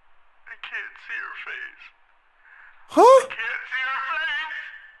 I can't see her face. Huh? I can't see her face.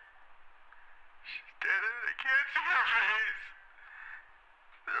 She's dead and I can't see her face.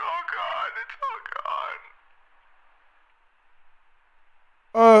 They're all gone. It's all gone.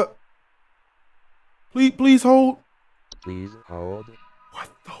 Please hold. Please hold. What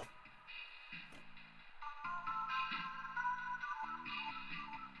the?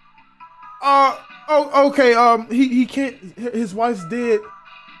 Okay. He can't. His wife's dead.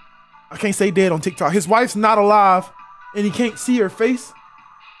 I can't say dead on TikTok. His wife's not alive, and he can't see her face.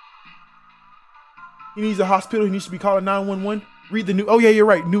 He needs a hospital. He needs to be calling 911. Read the new. Oh yeah, you're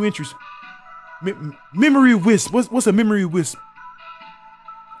right. New entries. Memory wisp. What's a memory wisp?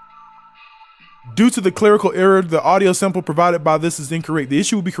 Due to the clerical error, the audio sample provided by this is incorrect. The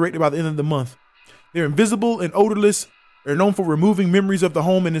issue will be corrected by the end of the month. They're invisible and odorless. They're known for removing memories of the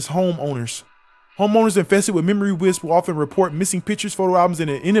home and its homeowners. Homeowners infested with memory wisp will often report missing pictures, photo albums, and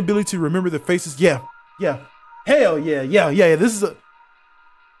an inability to remember their faces. Yeah. Hell yeah. This is a.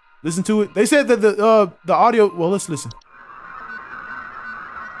 Listen to it. They said that the audio. Well, let's listen.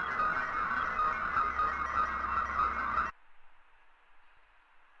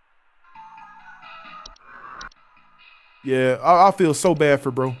 Yeah, I feel so bad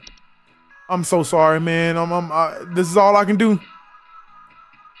for bro. I'm so sorry, man. This is all I can do.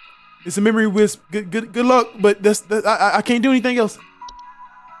 It's a memory wisp. Good luck, but I can't do anything else.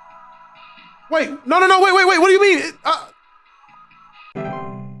 Wait, no. Wait. What do you mean?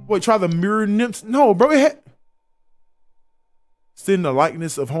 Wait, try the mirror nymphs. No, bro. Send the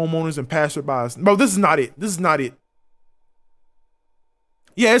likeness of homeowners and passerbys. Bro, this is not it. This is not it.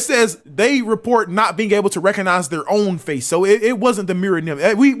 Yeah, it says they report not being able to recognize their own face. So it wasn't the mirror in them.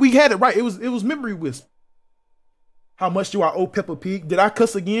 We had it right. It was memory wisp. How much do I owe Peppa Pig? Did I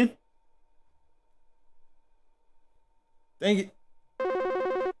cuss again? Dang it.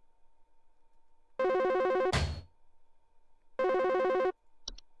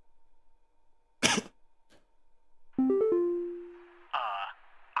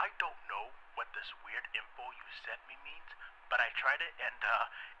 I don't know what this weird info you sent me means, but I tried it and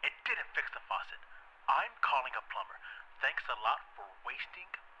it didn't fix the faucet. I'm calling a plumber. Thanks a lot for wasting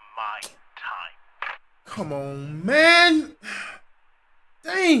my time. Come on, man.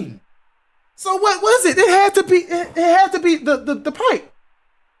 Dang. So what was it? It had to be the pipe.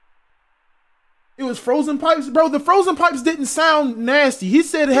 It was frozen pipes, bro. The frozen pipes didn't sound nasty. He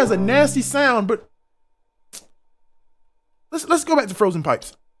said it has a nasty sound, but let's go back to frozen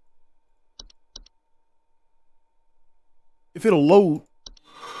pipes. If it'll load.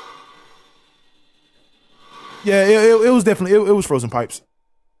 Yeah, it was definitely it was frozen pipes.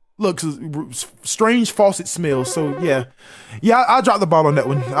 Look, strange faucet smells. So yeah, I dropped the ball on that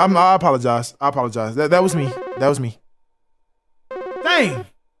one. I apologize. That was me. Dang.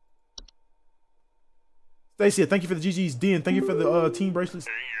 Stacia, thank you for the GG's. Den, thank you for the team bracelets.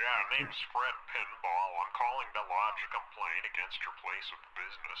 Hey, name's Fred Pinball. I'm calling to lodge a complaint against your place of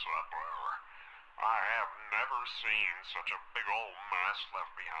business up there. I have never seen such a big old mess left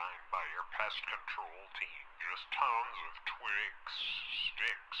behind by your pest control team. Just tons of twigs,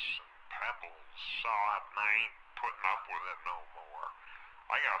 sticks, and pebbles. Sod, and I ain't putting up with it no more.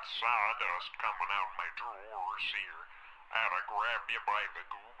 I got sawdust coming out my drawers here. I ought to grab you by the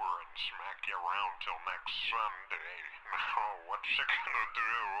goober and smack you around till next Sunday. Now, what's you gonna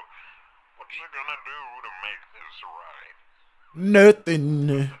do? What's you gonna do to make this right?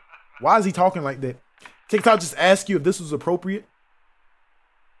 Nothing. Why is he talking like that? TikTok just asked you if this was appropriate.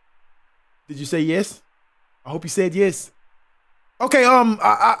 Did you say yes? I hope you said yes. Okay,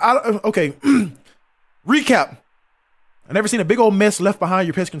 okay. Recap. I never seen a big old mess left behind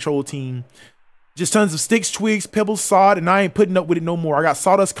your pest control team. Just tons of sticks, twigs, pebbles, sod, and I ain't putting up with it no more. I got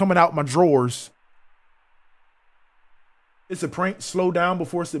sawdust coming out my drawers. It's a prank. Slow down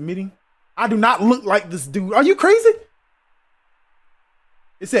before submitting. I do not look like this dude. Are you crazy?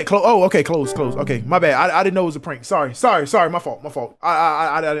 It said close. Oh, okay, close. Okay, my bad. I didn't know it was a prank. Sorry. My fault.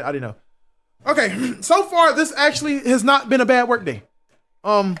 I didn't know. Okay, so far this actually has not been a bad work day.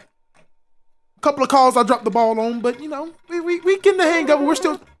 A couple of calls I dropped the ball on, but you know, we getting the hang of it. We're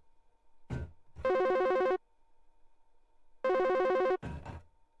still.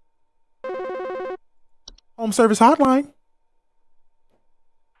 Home service hotline.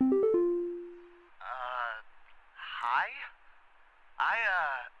 Hi? I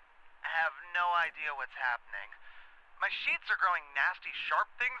have no idea what's happening. My sheets are growing nasty sharp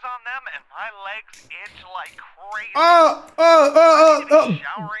things on them, and my legs itch like crazy.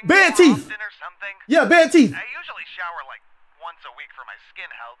 Bad teeth. Or something. Yeah, bad teeth. I usually shower like once a week for my skin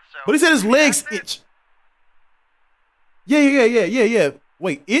health, so. But he said his legs itch. Yeah.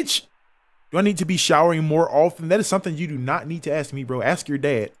 Wait, itch? Do I need to be showering more often? That is something you do not need to ask me, bro. Ask your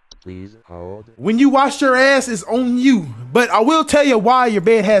dad. Please hold. When you wash your ass, it's on you. But I will tell you why your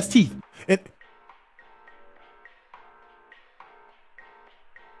bed has teeth.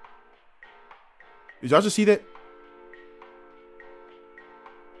 Did y'all just see that?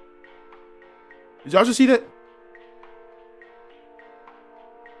 Did y'all just see that?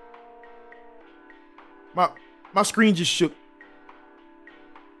 My screen just shook.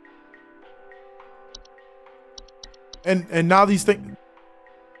 And now these things.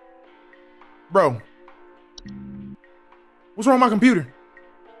 Bro. What's wrong with my computer?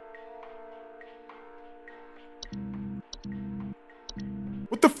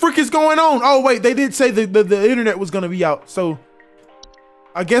 What the frick is going on? Oh wait, they did say the internet was gonna be out, so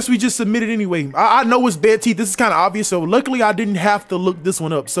I guess we just submitted anyway. I know it's bad teeth. This is kind of obvious, so luckily I didn't have to look this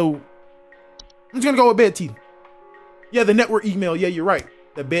one up. So I'm just gonna go with bad teeth. Yeah, the network email. Yeah, you're right.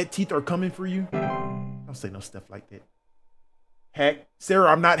 The bad teeth are coming for you. Don't say no stuff like that. Hack.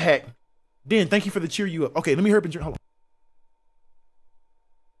 Sarah, I'm not hacked. Den, thank you for the cheer you up. Okay, let me hurry up and drink. Hold on.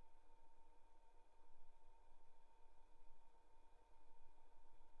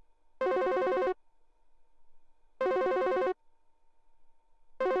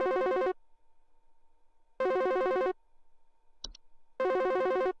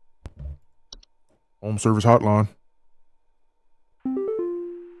 Home service hotline.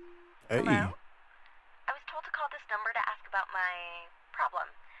 Hey. Hello? I was told to call this number to ask about my problem.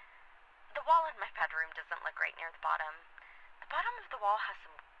 The wall in my bedroom doesn't look right near the bottom. The bottom bottom of the wall has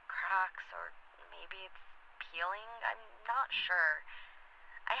some cracks, or maybe it's peeling. I'm not sure.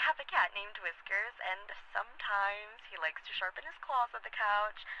 I have a cat named Whiskers, and sometimes he likes to sharpen his claws at the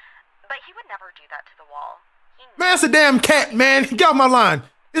couch, but he would never do that to the wall. Man, it's a damn cat, man. Get off my line.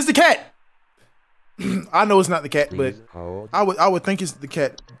 It's the cat. I know it's not the cat, but I would think it's the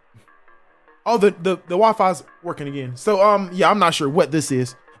cat. Oh, the Wi-Fi's working again. So yeah, I'm not sure what this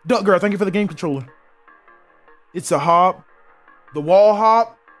is. Duck Girl, thank you for the game controller. It's a hob. The wall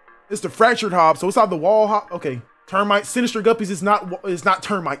hob. It's the fractured hob. So it's not the wall hob. Okay. Termites, sinister guppies is not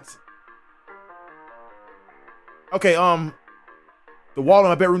termites. Okay, the wall in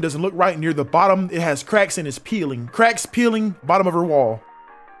my bedroom doesn't look right. Near the bottom, it has cracks and it's peeling. Cracks peeling, bottom of her wall.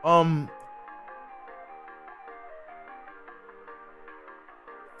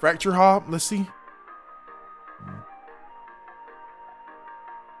 Fracture hob, let's see.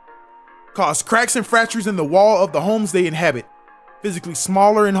 Cause cracks and fractures in the wall of the homes they inhabit. Physically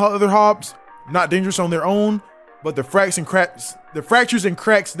smaller than other hobs, not dangerous on their own, but the fractures and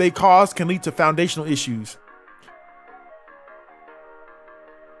cracks they cause can lead to foundational issues.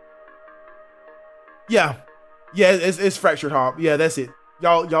 Yeah, it's fractured hob. Yeah, that's it.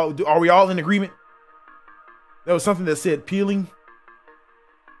 Y'all, are we all in agreement? There was something that said peeling.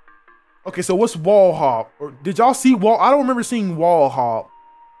 Okay, so what's wall hob? Or did y'all see wall? I don't remember seeing wall hob.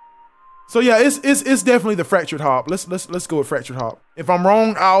 So yeah, it's definitely the fractured hob. Let's go with fractured hob. If I'm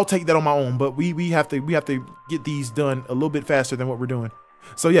wrong, I'll take that on my own. But we have to get these done a little bit faster than what we're doing.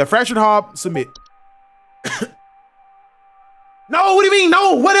 So yeah, fractured hob, submit. No, what do you mean?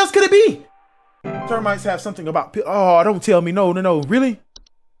 No, what else could it be? Termites have something about oh, don't tell me. No, really?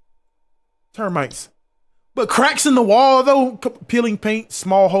 Termites. But cracks in the wall though, peeling paint,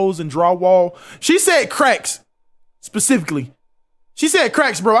 small holes in drywall. She said cracks specifically. She said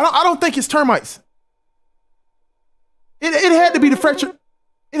cracks, bro. I don't think it's termites. It had to be the fractured.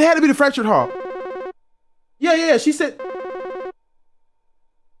 It had to be the fractured hob. Yeah. She said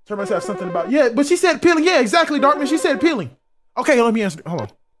termites have something about but she said peeling. Yeah, exactly, Darkness. She said peeling. Okay, let me answer. Hold on.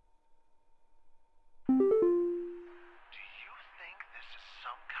 Do you think this is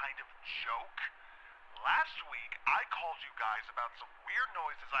some kind of joke? Last week, I called you guys about some weird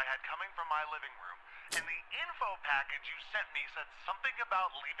noises I had coming from my living room. And the info package you sent me said something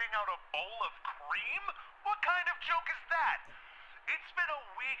about leaving out a bowl of cream? What kind of joke is that? It's been a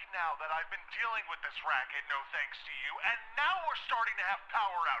week now that I've been dealing with this racket, no thanks to you, and now we're starting to have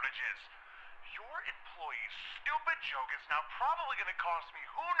power outages. Your employee's stupid joke is now probably going to cost me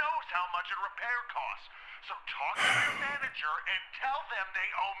who knows how much in repair costs. So talk to your manager and tell them they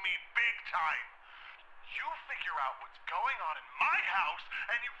owe me big time. You figure out what's going on in my house,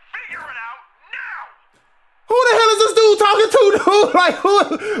 and you figure it out now! Who the hell is this dude talking to, dude? Like,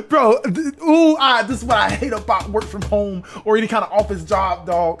 who? Bro, this is what I hate about work from home or any kind of office job,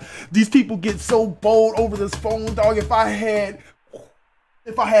 dog. These people get so bold over this phone, dog. If I had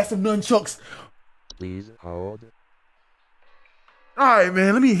some nunchucks. Please hold. All right,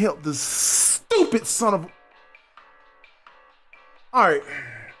 man, let me help this stupid son of... All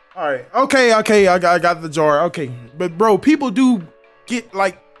right. Okay, I got the jar. Okay, but bro, people do get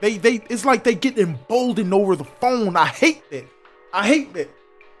like, it's like they get emboldened over the phone. I hate that. All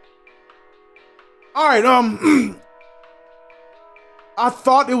right, I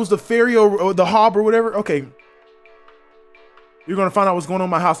thought it was the ferry or the hob or whatever. Okay. You're gonna find out what's going on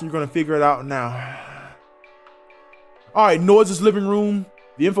in my house and you're gonna figure it out now. All right, Noise's living room,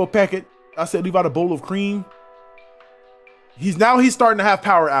 the info packet. I said leave out a bowl of cream. He's starting to have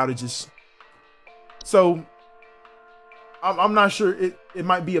power outages. So I'm not sure it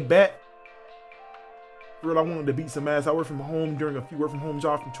might be a bat. Real, I wanted to beat some ass. I worked from home during a few work from home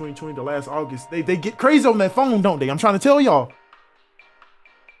jobs from 2020 to last August. They get crazy on that phone, don't they? I'm trying to tell y'all.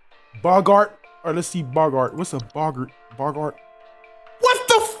 Bogart, or let's see Bogart. What's a Bogart? Bogart? What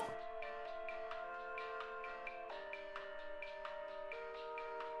the f?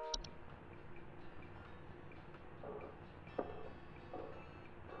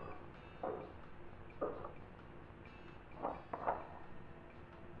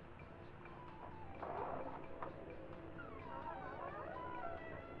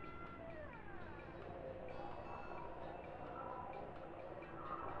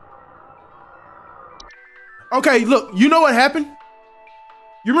 Okay, look, you know what happened?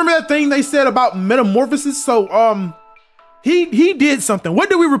 You remember that thing they said about metamorphosis? So, he did something. What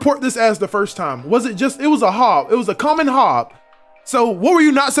did we report this as the first time? Was it just, it was a hob. It was a common hob. So what were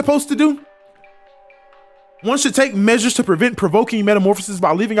you not supposed to do? One should take measures to prevent provoking metamorphosis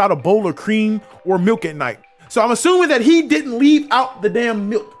by leaving out a bowl of cream or milk at night. So I'm assuming that he didn't leave out the damn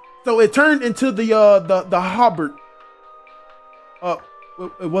milk. So it turned into the hobbert.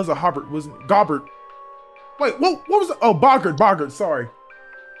 It was a Hobbit, wasn't it? Gobbert. Wait, what was it? Oh, Boggart, sorry.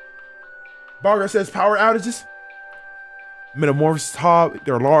 Boggart says power outages. Metamorphosis hob.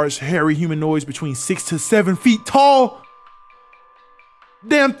 They're large, hairy humanoids between 6 to 7 feet tall.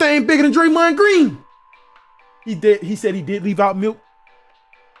 Damn thing bigger than Draymond Green. He said he did leave out milk.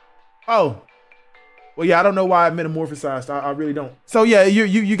 Oh. Well, yeah, I don't know why I metamorphosized. I really don't. So yeah,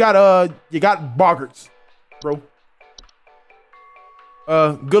 you got Boggarts, bro.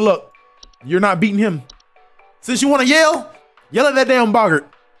 Good luck. You're not beating him. Since you want to yell at that damn Boggart.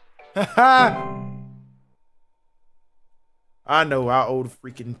 I know, I old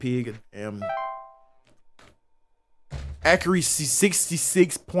freaking pig am. Accuracy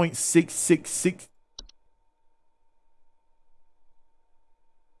 66.666.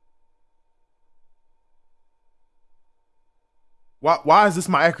 Why is this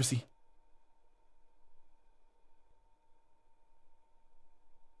my accuracy?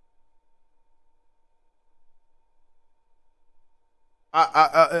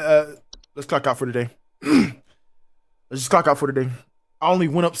 Let's clock out for today. Let's just clock out for today. I only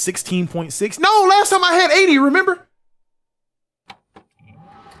went up 16.6. No, last time I had 80, remember?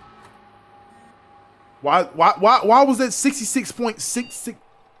 Why was that 66.66?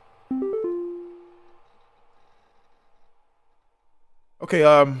 Okay,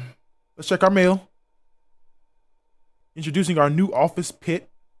 let's check our mail. Introducing our new office pet.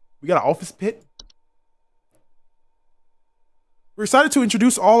 We got an office pet. We're excited to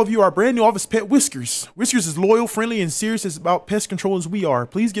introduce all of you our brand new office pet, Whiskers. Whiskers is loyal, friendly, and serious about pest control as we are.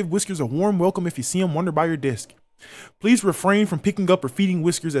 Please give Whiskers a warm welcome if you see him wander by your desk. Please refrain from picking up or feeding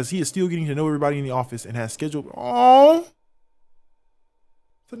Whiskers as he is still getting to know everybody in the office and has scheduled. Oh,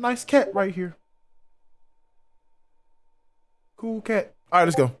 it's a nice cat right here. Cool cat. All right,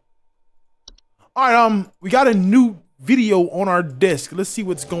 let's go. All right, we got a new video on our desk. Let's see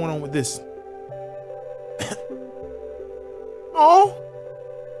what's going on with this. Oh,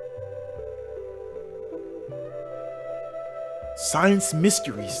 science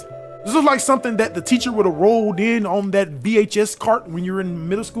mysteries. This is like something that the teacher would have rolled in on that VHS cart when you were in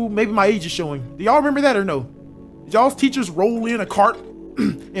middle school. Maybe my age is showing. Do y'all remember that or no? Did y'all's teachers roll in a cart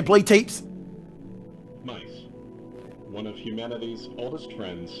and play tapes? Mice, one of humanity's oldest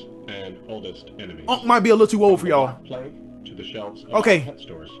friends and oldest enemies. Might be a little too old for y'all. Plague to the shelves of Okay. pet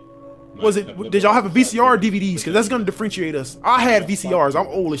stores. Was it? Did y'all have a VCR or DVDs? Because that's going to differentiate us. I had VCRs. I'm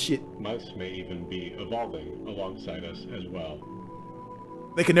old as shit. Mice may even be evolving alongside us as well.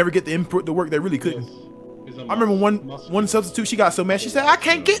 They could never get the input to work. They really couldn't. I remember one substitute. She got so mad. She said, "I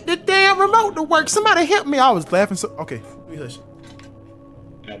can't get the damn remote to work. Somebody help me!" I was laughing. So okay, let me hush.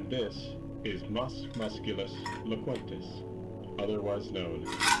 And this is Mus musculus loquentis, otherwise known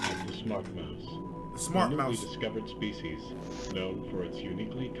as the smart mouse. Smart a newly mouse. discovered species known for its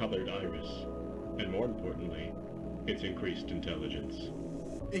uniquely colored iris, and more importantly, its increased intelligence.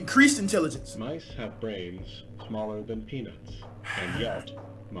 Increased intelligence. Mice have brains smaller than peanuts, and yet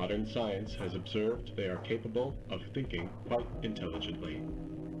modern science has observed they are capable of thinking quite intelligently,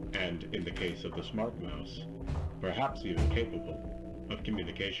 and in the case of the smart mouse, perhaps even capable of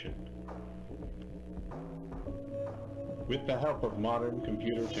communication. With the help of modern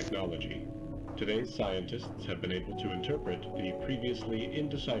computer technology, today's scientists have been able to interpret the previously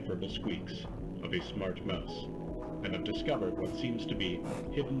indecipherable squeaks of a smart mouse, and have discovered what seems to be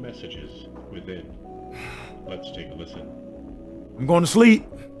hidden messages within. Let's take a listen. I'm going to sleep.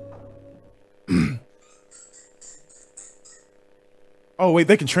 Oh wait,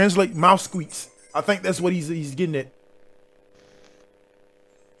 they can translate mouse squeaks. I think that's what he's getting at.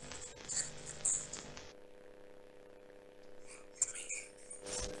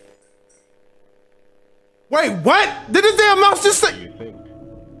 Wait, what? Did this damn mouse just say? What do you think?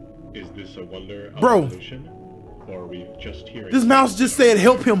 Is this a wonder of Bro, evolution? Or are we just hearing? This mouse just said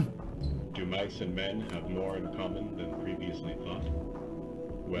help him. Do mice and men have more in common than previously thought?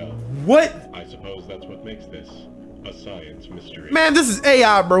 Well, what? I suppose that's what makes this a science mystery. Man, this is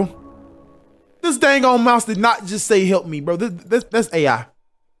AI, bro. This dang on mouse did not just say help me, bro. That's AI.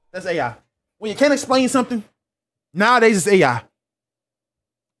 That's AI. When you can't explain something, nowadays it's AI.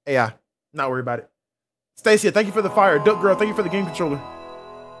 AI. Not worry about it. Stacia, thank you for the fire. Duck Girl, thank you for the game controller.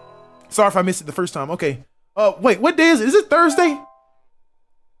 Sorry if I missed it the first time. Okay. Wait, what day is it? Is it Thursday?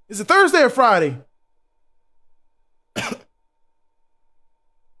 Is it Thursday or Friday?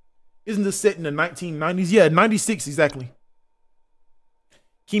 Isn't this set in the 1990s? Yeah, 96 exactly.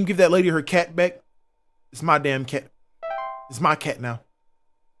 Keem, give that lady her cat back. It's my damn cat. It's my cat now.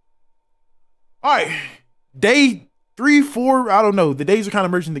 All right. Day 3, 4, I don't know. The days are kind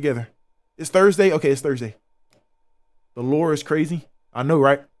of merging together. It's Thursday. Okay, it's Thursday. The lore is crazy. I know,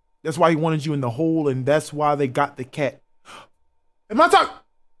 right? That's why he wanted you in the hole, and that's why they got the cat. Am I talking?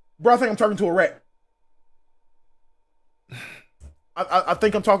 Bro, I think I'm talking to a rat. I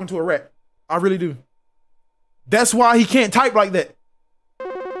think I'm talking to a rat. I really do. That's why he can't type like that.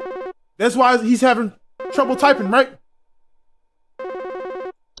 That's why he's having trouble typing, right?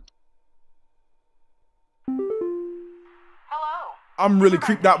 Hello. I'm really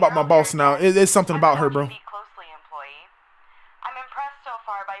creeped out about my boss now. It's something about her, bro. Speak closely, employee. I'm impressed so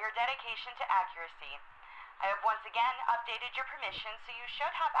far by your dedication to accuracy. I have once again updated your permission, so you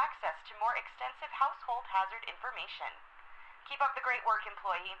should have access to more extensive household hazard information. Keep up the great work,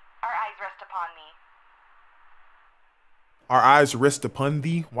 employee. Our eyes rest upon thee. Our eyes rest upon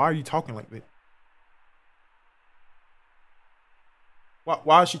thee? Why are you talking like that?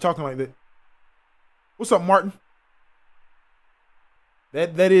 Why is she talking like that? What's up, Martin?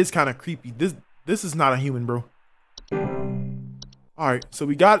 That is kind of creepy. This is not a human, bro. All right, so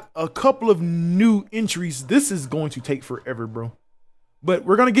we got a couple of new entries. This is going to take forever, bro. But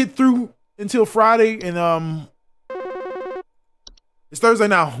we're gonna get through until Friday, and it's Thursday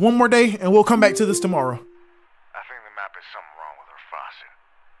now. One more day, and we'll come back to this tomorrow. I think there might be something wrong with our faucet.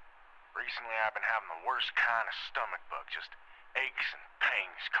 Recently, I've been having the worst kind of stomach bug, just aches and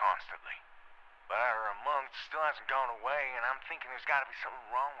pains constantly. But after a month, it still hasn't gone away, and I'm thinking there's got to be something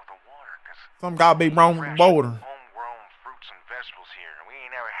wrong with the water, because Some gotta be wrong with water. homegrown fruits and vegetables here, and we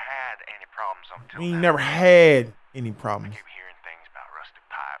ain't never had any problems up till We ain't now. never had any I problems. keep hearing things about rusted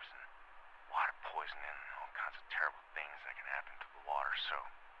pipes and water poisoning and all kinds of terrible things that can happen to the water, so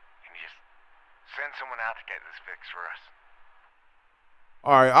can you just send someone out to get this fixed for us?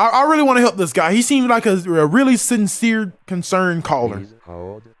 All right, I really want to help this guy. He seemed like a really sincere, concerned caller. Please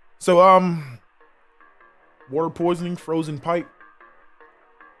hold. So, water poisoning, frozen pipe.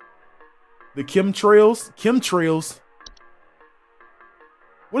 The chemtrails. Chemtrails.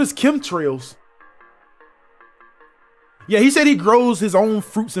 What is chemtrails? Yeah, he said he grows his own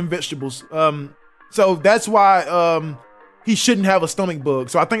fruits and vegetables. So that's why he shouldn't have a stomach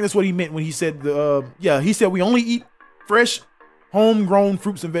bug. So I think that's what he meant when he said yeah, he said we only eat fresh, homegrown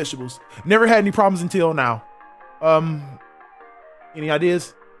fruits and vegetables. Never had any problems until now. Any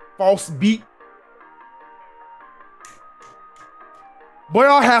ideas? False beat. Boy,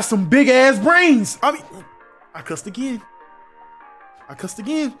 y'all have some big ass brains. I mean, I cussed again.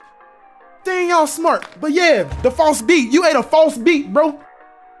 Dang, y'all smart. But yeah, the false beat. You ate a false beat, bro.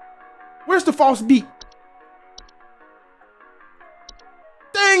 Where's the false beat?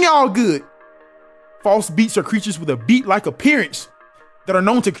 Dang, y'all good. False beats are creatures with a beat-like appearance that are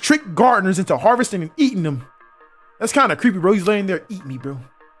known to trick gardeners into harvesting and eating them. That's kind of creepy, bro. He's laying there. Eat me, bro.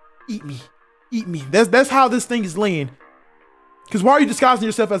 Eat me. Eat me. That's how this thing is laying. Because why are you disguising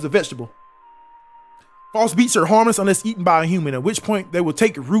yourself as a vegetable? False beats are harmless unless eaten by a human, at which point they will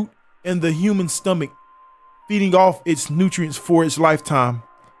take root in the human stomach, feeding off its nutrients for its lifetime.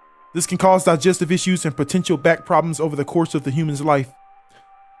 This can cause digestive issues and potential back problems over the course of the human's life.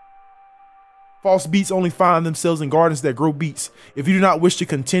 False beets only find themselves in gardens that grow beets. If you do not wish to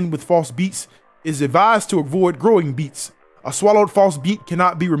contend with false beets, it is advised to avoid growing beets. A swallowed false beet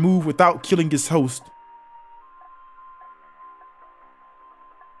cannot be removed without killing its host.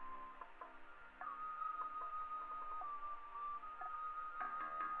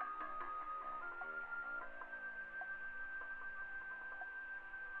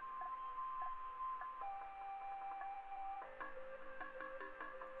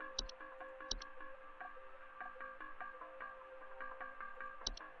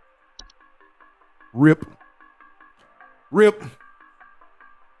 Rip. Rip.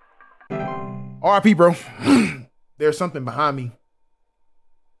 RIP, bro. There's something behind me.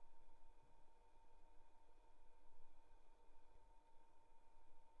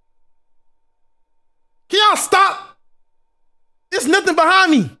 Can y'all stop? There's nothing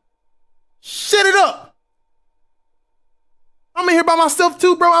behind me. Shut it up. I'm in here by myself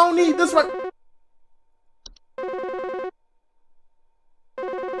too, bro. I don't need this right.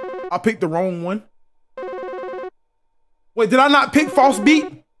 I picked the wrong one. Wait, did I not pick false beat?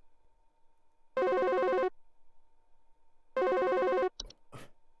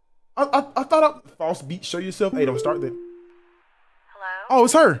 I thought false beat. Show yourself. Hey, don't start that. Hello? Oh,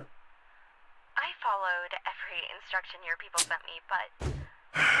 it's her. I followed every instruction your people sent me, but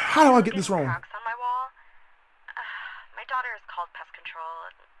How do I get this wrong? cracks on my wall. My daughter has called pest control,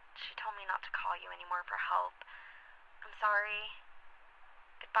 and she told me not to call you anymore for help. I'm sorry.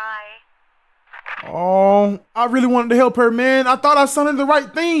 Goodbye. Oh, I really wanted to help her, man. I thought I sent her the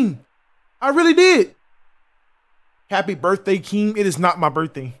right thing. I really did. Happy birthday, Keem. It is not my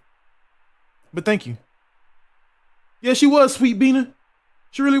birthday. But thank you. Yeah, she was, Sweet Beena.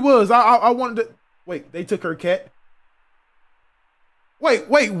 She really was. I wanted to. Wait, they took her cat. Wait,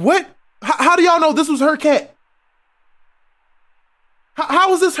 what? How do y'all know this was her cat? How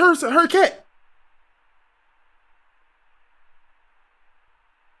was this her cat?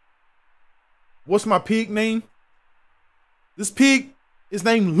 What's my pig name? This pig is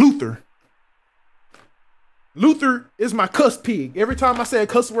named Luther. Luther is my cuss pig. Every time I say a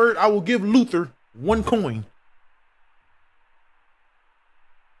cuss word, I will give Luther 1 coin.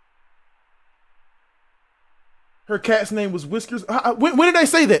 Her cat's name was Whiskers. When did they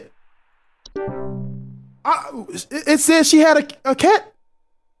say that? It says she had a cat.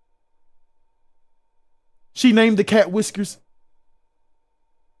 She named the cat Whiskers.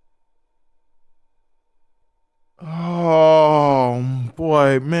 Oh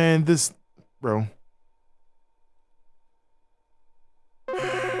boy, man, this bro.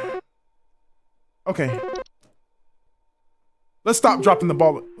 Okay. Let's stop dropping the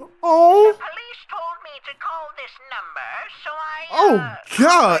ball. Oh. Police told me to call this number, so Oh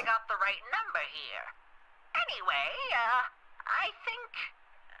God. I got the right number here. Anyway, I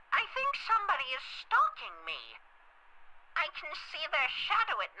think somebody is stalking me. I can see their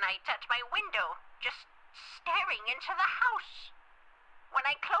shadow at night at my window, just staring into the house. When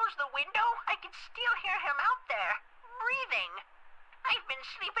I close the window, I can still hear him out there, breathing. I've been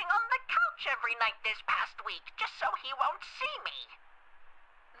sleeping on the couch every night this past week, just so he won't see me.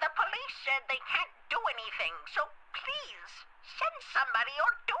 The police said they can't do anything, so please, send somebody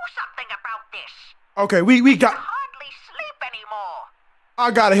or do something about this. Okay, we got. I hardly sleep anymore.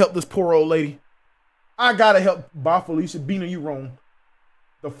 I gotta help this poor old lady. I gotta help. Bye, Felicia. Beena, you wrong.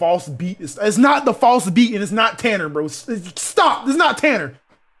 The false beat is. It's not the false beat, and it's not Tanner, bro. Stop. It's not Tanner.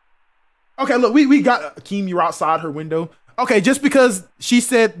 Okay, look, we got Keem. You're outside her window. Okay, just because she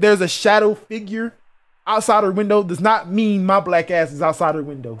said there's a shadow figure outside her window does not mean my black ass is outside her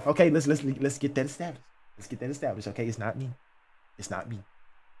window. Okay, let's get that established. Let's get that established. Okay, it's not me. It's not me.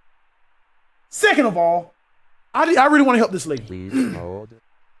 Second of all, I really want to help this lady. Please hold.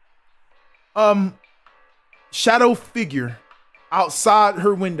 Shadow figure outside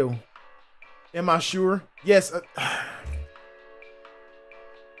her window. Am I sure? Yes.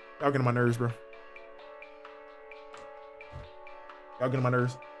 Y'all get on my nerves, bro. Y'all get on my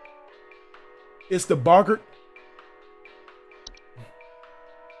nerves. It's the boggart.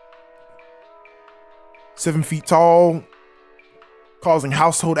 7 feet tall, causing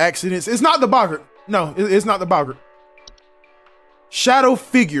household accidents. It's not the boggart. No, it's not the boggart. Shadow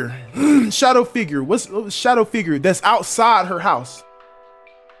figure. Shadow figure. What's shadow figure that's outside her house?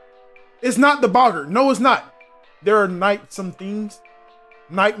 It's not the boggart. No, it's not. There are some things.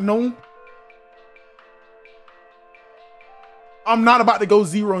 Night gnome. I'm not about to go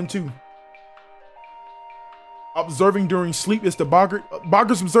 0 and 2. Observing during sleep is the boggart.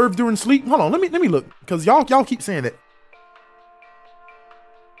 Boggarts observe during sleep. Hold on, let me look, because y'all keep saying that.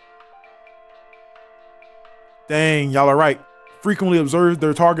 Dang, y'all are right. Frequently observe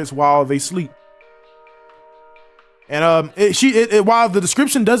their targets while they sleep. And while the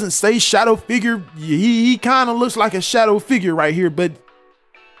description doesn't say shadow figure, he kind of looks like a shadow figure right here, but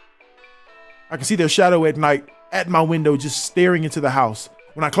I can see their shadow at night at my window, just staring into the house.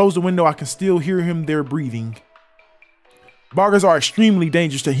 When I close the window, I can still hear him there breathing. Boggarts are extremely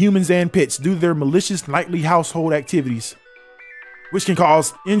dangerous to humans and pets due to their malicious nightly household activities, which can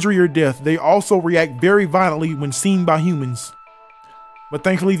cause injury or death. They also react very violently when seen by humans. But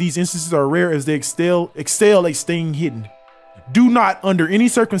thankfully, these instances are rare as they excel at staying hidden. Do not, under any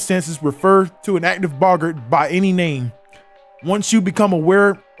circumstances, refer to an active boggart by any name. Once you become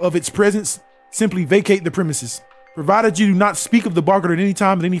aware of its presence, simply vacate the premises. Provided you do not speak of the boggart at any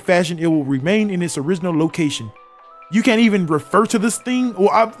time in any fashion, it will remain in its original location. You can't even refer to this thing.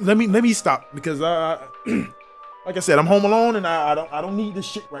 Well, let me stop, because like I said, I'm home alone and I don't need this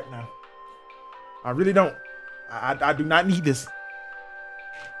shit right now. I really don't. I do not need this.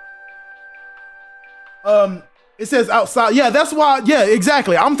 It says outside. Yeah, that's why. Yeah,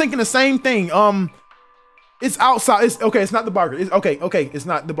 exactly. I'm thinking the same thing. It's outside. It's okay. It's not the boggart. It's okay. It's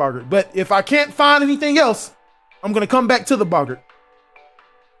not the boggart. But if I can't find anything else, I'm gonna come back to the boggart.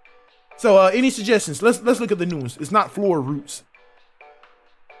 So, any suggestions? Let's look at the new ones. It's not floor roots.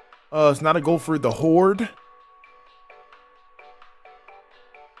 It's not a gopher. The horde.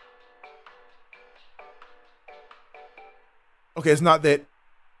 Okay, it's not that.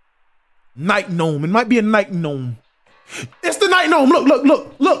 Night gnome. It might be a night gnome. It's the night gnome.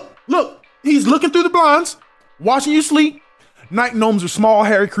 Look. He's looking through the blinds, watching you sleep. Night gnomes are small,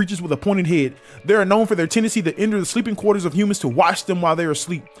 hairy creatures with a pointed head. They are known for their tendency to enter the sleeping quarters of humans to watch them while they are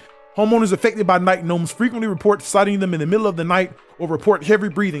asleep. Homeowners affected by night gnomes frequently report sighting them in the middle of the night or report heavy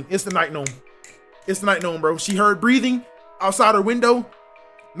breathing. It's the night gnome. It's the night gnome, bro. She heard breathing outside her window.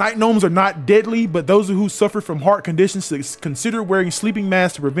 Night gnomes are not deadly, but those who suffer from heart conditions should consider wearing sleeping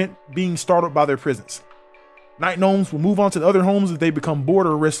masks to prevent being startled by their presence. Night gnomes will move on to the other homes if they become bored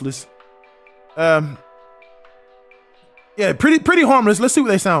or restless. Yeah, pretty harmless. Let's see what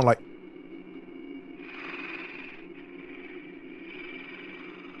they sound like.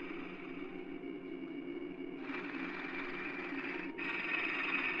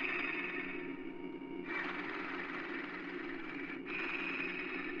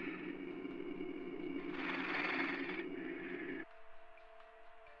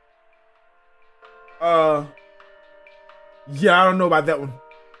 Yeah, I don't know about that one.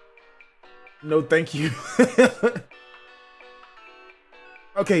 No, thank you.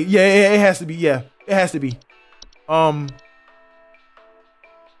 Okay, yeah, it has to be. Yeah, it has to be. Night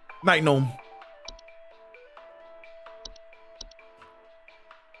gnome.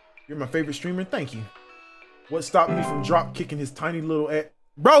 You're my favorite streamer. Thank you. What stopped me from drop kicking his tiny little ass?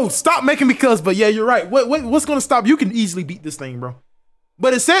 Bro, stop making me cuss. But yeah, you're right. What's gonna stop? You can easily beat this thing, bro.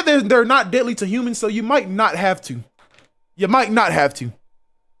 But it said they're not deadly to humans, so you might not have to. You might not have to.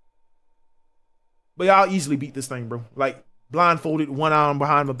 But yeah, I'll easily beat this thing, bro. Like, blindfolded, one arm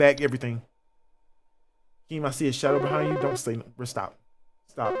behind my back, everything. Keem, I see a shadow behind you. Don't say nothing, bro. Stop.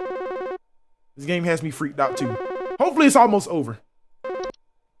 Stop. This game has me freaked out, too. Hopefully, it's almost over.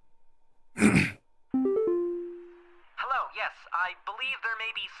 Hello, yes. I believe there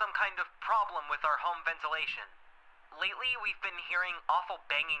may be some kind of problem with our home ventilation. Lately, we've been hearing awful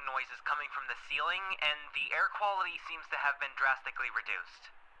banging noises coming from the ceiling, and the air quality seems to have been drastically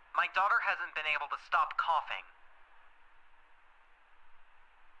reduced. My daughter hasn't been able to stop coughing.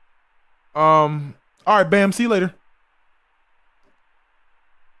 All right, bam, see you later.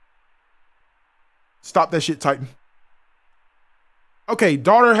 Stop that shit, Titan. Okay,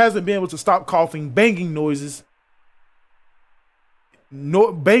 daughter hasn't been able to stop coughing, banging noises.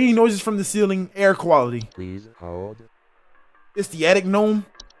 No banging noises from the ceiling, air quality. Please hold. It's the attic gnome.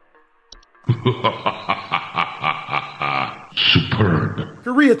 Superb.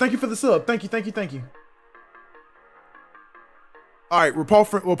 Korea, thank you for the sub. Thank you, thank you, thank you. All right,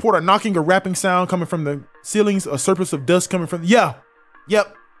 report a knocking or rapping sound coming from the ceilings, a surface of dust coming from. Yeah,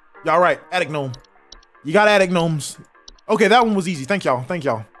 yep. Y'all right, attic gnome. You got attic gnomes. Okay, that one was easy. Thank y'all, thank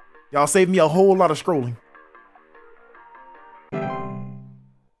y'all. Y'all saved me a whole lot of scrolling.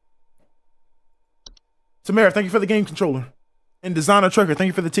 Tamara, thank you for the game controller. And Designer Trucker, thank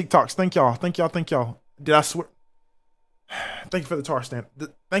you for the TikToks. Thank y'all, thank y'all, thank y'all. Did I swear? Thank you for the tar stand.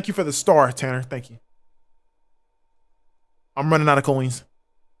 Thank you for the star, Tanner. Thank you. I'm running out of coins.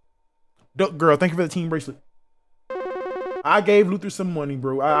 Duck Girl, thank you for the team bracelet. I gave Luther some money,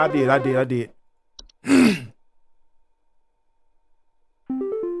 bro. I did. Please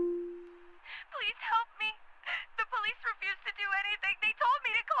help me. The police refuse to do anything. They told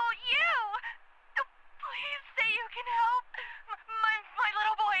me to call you. Please say you can help. My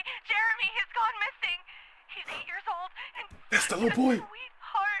little boy, Jeremy, has gone missing. He's 8 years old and that's the little boy.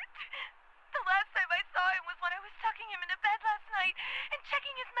 Sweetheart. The last time I saw him was when I was tucking him into bed last night and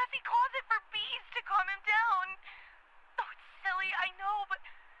checking his messy closet for bees to calm him down. Oh, it's silly, I know, but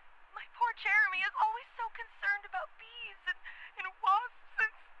my poor Jeremy is always so concerned about bees and wasps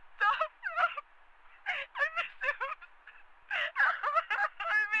and stuff. I miss him.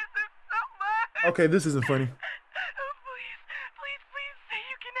 I miss him so much. Okay, this isn't funny. Please say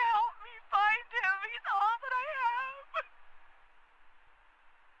you can help me find him. He's all that I have.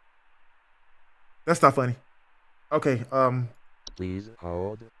 That's not funny. Okay, Please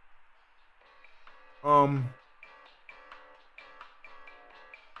hold.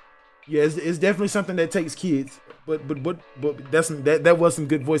 Yeah, it's definitely something that takes kids, but that was some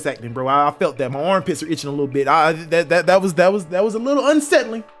good voice acting, bro. I felt that my armpits are itching a little bit. That was a little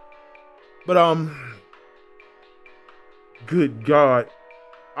unsettling, but good God,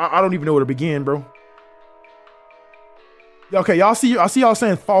 I don't even know where to begin, bro. Okay, I see y'all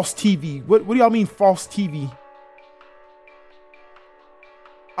saying false TV. What do y'all mean false TV?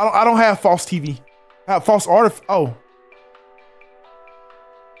 I don't have false TV. I have false artifact. Oh.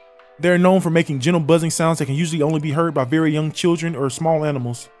 They're known for making gentle buzzing sounds that can usually only be heard by very young children or small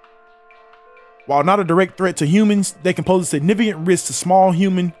animals. While not a direct threat to humans, they can pose a significant risk to small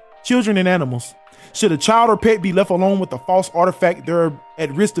human, children, and animals. Should a child or pet be left alone with a false artifact, they're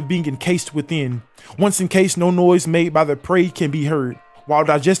at risk of being encased within. Once encased, no noise made by the prey can be heard. While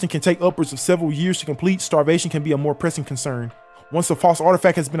digestion can take upwards of several years to complete, starvation can be a more pressing concern. Once a false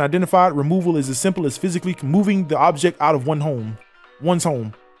artifact has been identified, removal is as simple as physically moving the object out of one's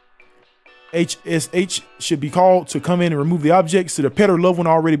home. HSH should be called to come in and remove the objects. Should a pet or loved one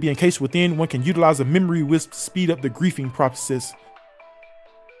already be encased within, one can utilize a memory wisp to speed up the griefing process.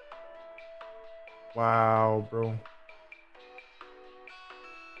 Wow, bro.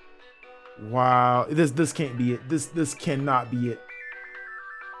 Wow, this can't be it. This cannot be it.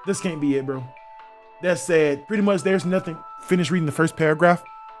 This can't be it, bro. That's sad. Pretty much there's nothing. Finish reading the first paragraph.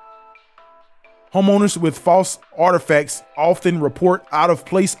 Homeowners with false artifacts often report out of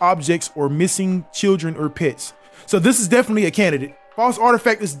place objects or missing children or pets. So this is definitely a candidate. False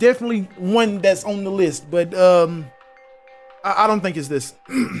artifact is definitely one that's on the list, but I don't think it's this.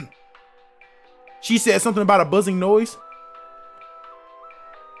 She said something about a buzzing noise.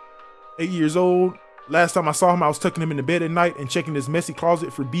 8 years old. Last time I saw him, I was tucking him in the bed at night and checking his messy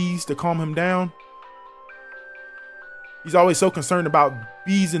closet for bees to calm him down. He's always so concerned about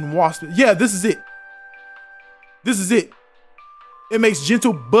bees and wasps. Yeah, this is it. This is it. It makes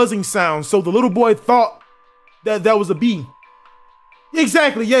gentle buzzing sounds. So the little boy thought that that was a bee.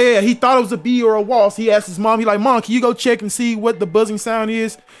 Exactly. Yeah. He thought it was a bee or a wasp. He asked his mom, he like, Mom, can you go check and see what the buzzing sound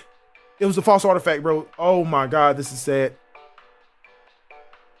is? It was a false artifact, bro. Oh my God, this is sad.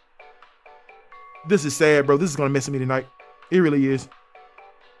 This is sad, bro. This is gonna mess with me tonight. It really is.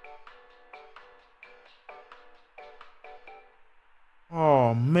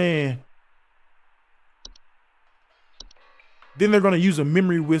 Oh man. Then they're gonna use a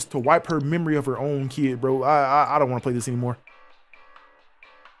memory wisp to wipe her memory of her own kid, bro. I don't want to play this anymore.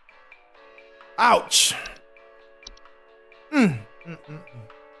 Ouch. Yeah,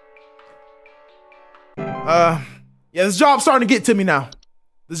 this job's starting to get to me now.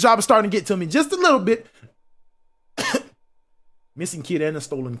 This job is starting to get to me just a little bit. Missing kid and a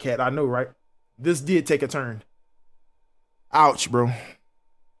stolen cat. I know, right? This did take a turn. Ouch, bro.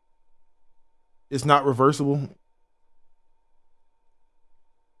 It's not reversible.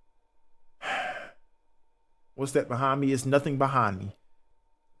 What's that behind me? It's nothing behind me.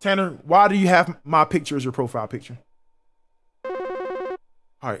 Tanner, why do you have my picture as your profile picture?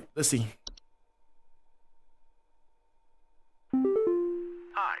 All right, let's see.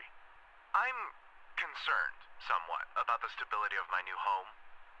 Hi. I'm concerned somewhat about the stability of my new home.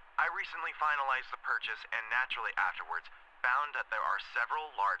 I recently finalized the purchase and naturally afterwards found that there are several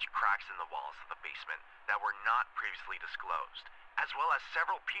large cracks in the walls of the basement that were not previously disclosed, as well as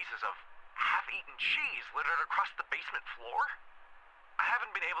several pieces of half-eaten cheese littered across the basement floor. I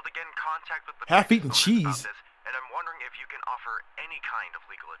haven't been able to get in contact with the half-eaten cheese about this, and I'm wondering if you can offer any kind of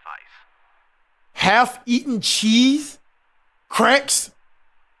legal advice. Half-eaten cheese? Cracks?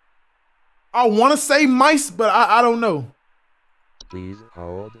 I want to say mice, but I don't know. Please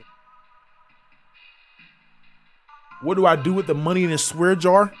hold. What do I do with the money in a swear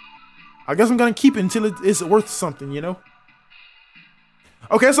jar? I guess I'm gonna keep it until it's worth something, you know?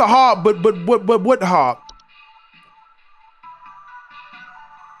 Okay, it's a hob, but what hob?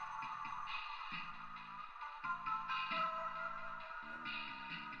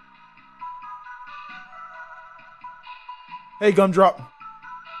 Hey, Gumdrop.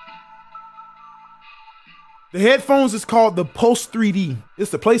 The headphones is called the Pulse 3D.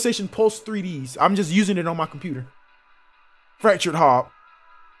 It's the PlayStation Pulse 3Ds. I'm just using it on my computer. Fractured hob.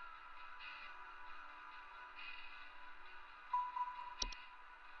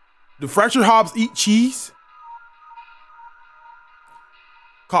 Do fractured hobs eat cheese?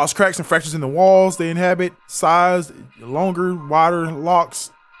 Cause cracks and fractures in the walls they inhabit. Size, longer, wider locks.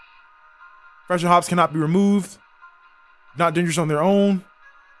 Fractured hobs cannot be removed. Not dangerous on their own.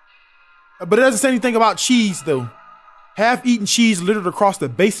 But it doesn't say anything about cheese, though. Half-eaten cheese littered across the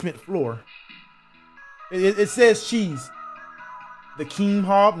basement floor. It says cheese. The Keem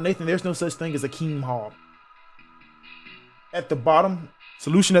hob. Nathan, there's no such thing as a Keem hob. At the bottom,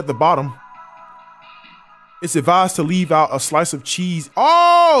 solution at the bottom. It's advised to leave out a slice of cheese.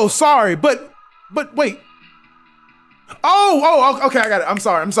 Oh, sorry, but wait. Oh, okay, I got it.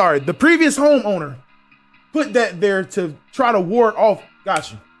 I'm sorry. The previous homeowner put that there to try to ward off.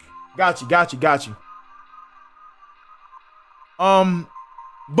 Got you.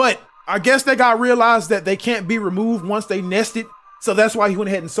 But I guess they got realized that they can't be removed once they nested. So that's why he went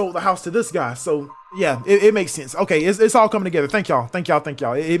ahead and sold the house to this guy. So yeah, it makes sense. Okay, it's all coming together. Thank y'all.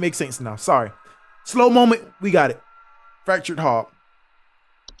 It makes sense now. Sorry. Slow moment. We got it. Fractured hob.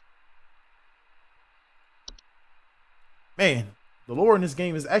 Man, the lore in this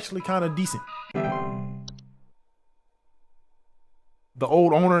game is actually kind of decent. The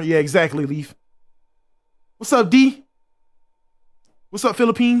old owner. Yeah, exactly, Leaf. What's up, D? What's up,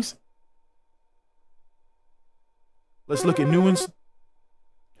 Philippines? Let's look at new ones.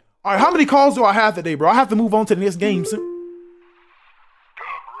 All right, how many calls do I have today, bro? I have to move on to the next game soon. Got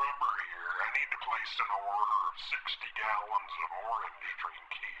rumor here. placed an order of 60 gallons of orange drink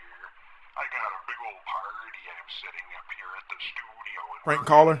here. I got a big old party I'm setting up here at the studio. And Prank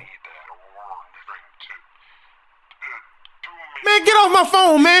caller. need that orange drink to Man, get off my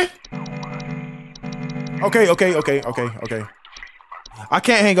phone, man. Okay. I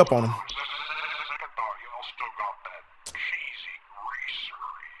can't hang up on him.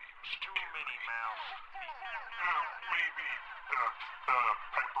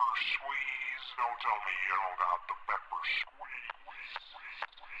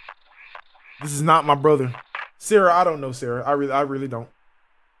 This is not my brother. Sarah, I don't know, Sarah. I really don't.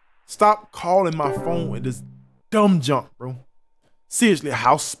 Stop calling my phone with this dumb junk, bro. Seriously, a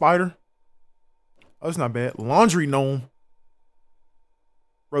house spider? Oh, it's not bad. Laundry gnome.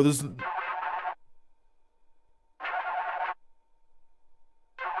 Bro, this...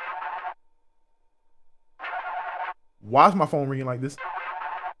 Why is my phone ringing like this?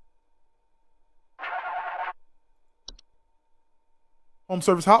 Home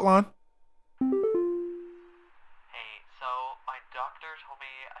service hotline. Hey, so my doctor told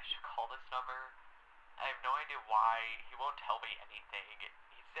me I should call this number. I have no idea why. He won't tell me anything.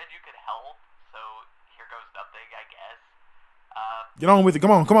 He said you could help, so here goes nothing, I guess. Get on with it.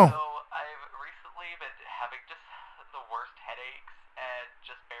 Come on. So I've recently been having just the worst headaches, and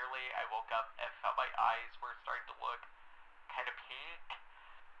just barely I woke up and felt my eyes were starting to look kind of pink.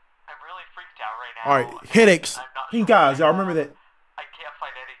 I'm really freaked out right now. All right, headaches, pink eyes. Y'all remember that? I can't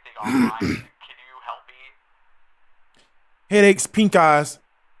find anything online. Can you help me? Headaches, pink eyes.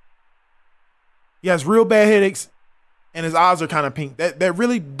 He has real bad headaches, and his eyes are kind of pink. That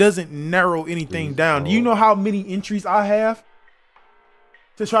really doesn't narrow anything down. Do you know how many entries I have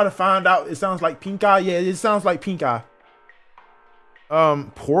to try to find out? It sounds like pink eye. Yeah, it sounds like pink eye.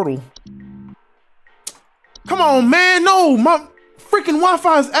 Portal. Come on, man. No, my freaking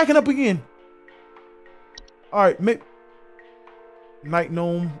Wi-Fi is acting up again. All right, Night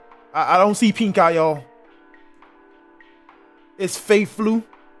gnome. I don't see pink eye, y'all. It's Fae Flu.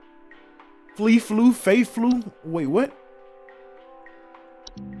 Flea Flu, Fae Flu. Wait, what?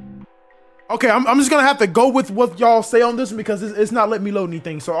 Okay, I'm just gonna have to go with what y'all say on this one because it's not letting me load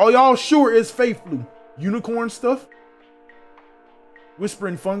anything. So all y'all sure is Fae Flu. Unicorn stuff.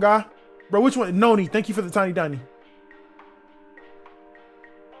 Whispering fungi. Bro, which one? Noni, thank you for the tiny diny.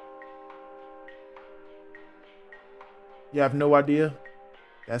 You have no idea?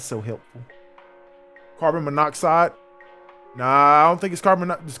 That's so helpful. Carbon monoxide. Nah, I don't think it's carbon.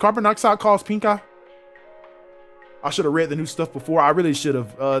 Does carbon monoxide cause pink eye? I should have read the new stuff before. I really should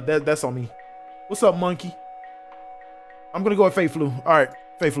have. That's on me. What's up, monkey? I'm gonna go with Fae Flu. All right,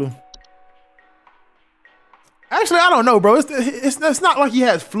 Fae Flu. Actually, I don't know, bro. It's not like he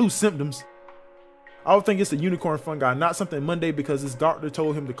has flu symptoms. I would think it's a unicorn fungi, not something Monday because his doctor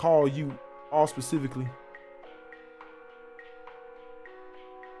told him to call you all specifically.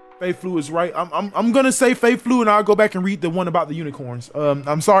 Fae Flu is right. I'm gonna say Fae Flu, and I'll go back and read the one about the unicorns.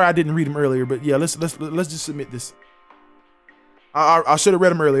 I'm sorry I didn't read them earlier, but yeah, let's just submit this. I should have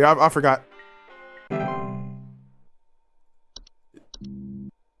read them earlier. I forgot.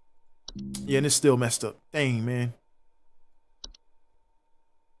 Yeah, and it's still messed up. Dang, man.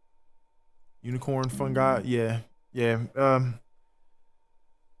 Unicorn fungi. Yeah.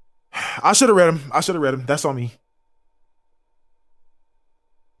 I should have read them. That's on me.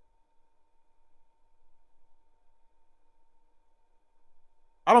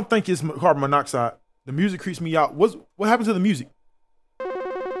 I don't think it's carbon monoxide. The music creeps me out. What happened to the music?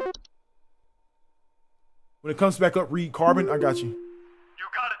 When it comes back up, read carbon. I got you. You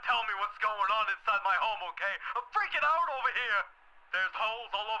gotta tell me what's going on inside my home, okay? I'm freaking out over here. There's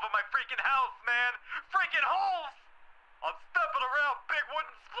holes all over my freaking house, man. Freaking holes! I'm stepping around big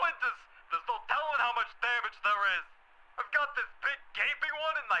wooden splinters. There's no telling how much damage there is. I've got this big gaping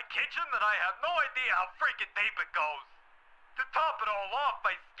one in my kitchen that I have no idea how freaking deep it goes. To top it all off,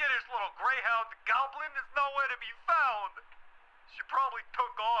 my skittish little greyhound goblin is nowhere to be found. She probably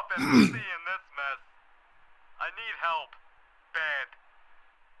took off after seeing this mess. I need help. Bad.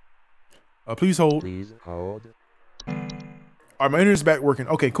 Please hold. Please hold. All right, my internet's back working.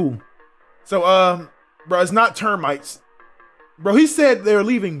 Okay, cool. So, bro, it's not termites. Bro, he said they're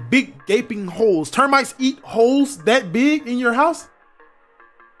leaving big gaping holes. Termites eat holes that big in your house?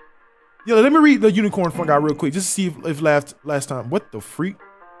 Yeah, let me read the unicorn fungi real quick, just to see if last time. What the freak?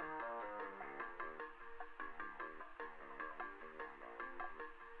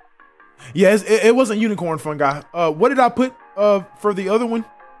 Yeah, it wasn't unicorn fungi. What did I put for the other one?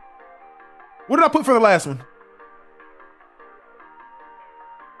 What did I put for the last one?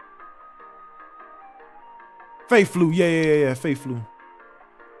 Fae Flu. Yeah. Fae Flu.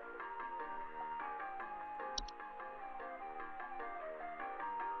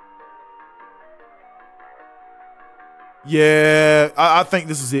 Yeah, I think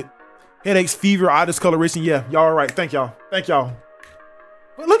this is it. Headaches, fever, eye discoloration. Yeah, y'all all right. Thank y'all. Thank y'all.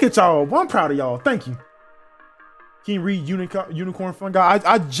 But look at y'all. Well, I'm proud of y'all. Thank you. Can you read unicorn fungi?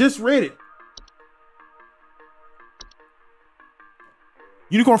 I just read it.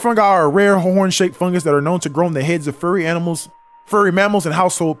 Unicorn fungi are a rare horn-shaped fungus that are known to grow on the heads of furry mammals, and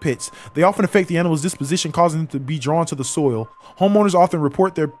household pets. They often affect the animal's disposition, causing them to be drawn to the soil. Homeowners often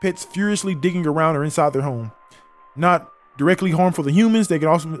report their pets furiously digging around or inside their home. Not directly harmful to humans, they can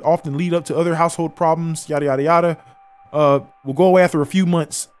also often lead up to other household problems, yada, yada, yada. Will go away after a few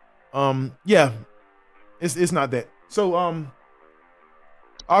months. Yeah, it's not that. So,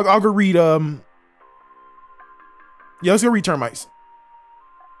 I'll go read, yeah, let's go read termites.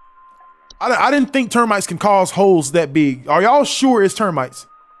 I didn't think termites can cause holes that big. Are y'all sure it's termites?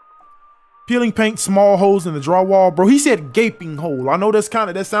 Peeling paint, small holes in the drywall. Bro, he said gaping hole. I know that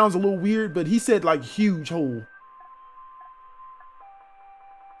sounds a little weird, but he said like huge hole.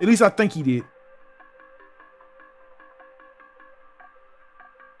 At least I think he did.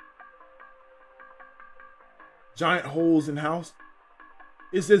 Giant holes in house.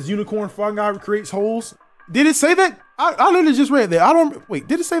 It says unicorn fungi creates holes. Did it say that? I literally just read that. Wait,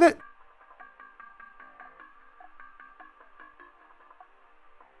 did it say that?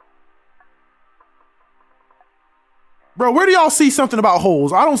 Bro, where do y'all see something about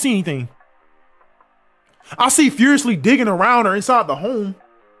holes? I don't see anything. I see furiously digging around or inside the home.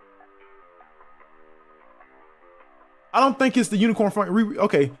 I don't think it's the unicorn fungi.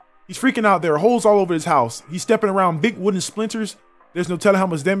 Okay, he's freaking out. There are holes all over his house. He's stepping around big wooden splinters. There's no telling how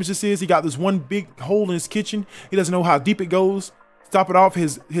much damage this is. He got this one big hole in his kitchen. He doesn't know how deep it goes. Top it off,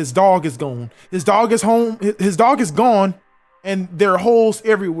 his dog is gone. His dog is home. His dog is gone, and there are holes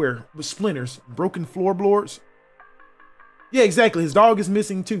everywhere with splinters, broken floorboards. Yeah, exactly. His dog is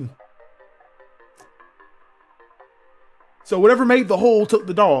missing too. So whatever made the hole took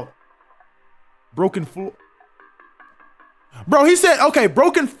the dog. Broken floor. Bro, he said, okay,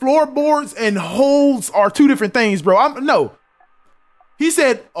 broken floorboards and holes are two different things, bro. No. He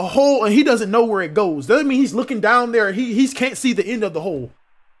said a hole and he doesn't know where it goes. Doesn't mean he's looking down there. He can't see the end of the hole.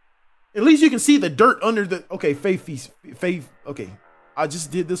 At least you can see the dirt under the, okay, Faith, okay. I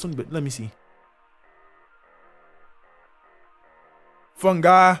just did this one, but let me see.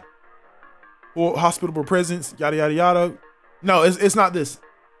 Fungi or hospitable presence, yada, yada, yada. No, it's not this.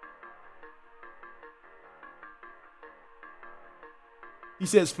 He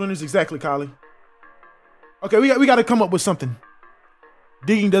said splinters, exactly, Kylie. Okay, we got to come up with something.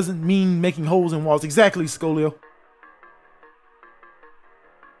 Digging doesn't mean making holes in walls. Exactly, Scolio.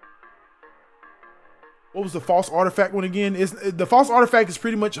 What was the false artifact one again? The false artifact is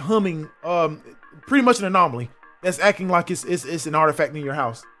pretty much humming, pretty much an anomaly that's acting like it's an artifact in your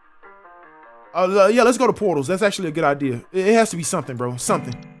house. Yeah, let's go to portals. That's actually a good idea. It has to be something, bro.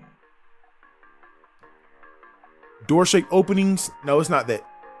 Something. Door-shaped openings. No, it's not that.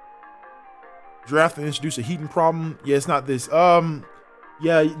 Draft and introduce a heating problem. Yeah, it's not this.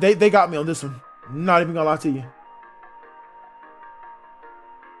 Yeah, they got me on this one. Not even gonna lie to you.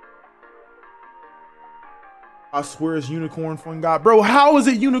 I swear it's unicorn fungi. Bro, how is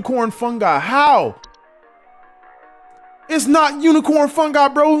it unicorn fungi? How? It's not unicorn fungi,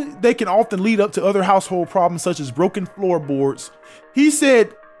 bro. They can often lead up to other household problems such as broken floorboards. He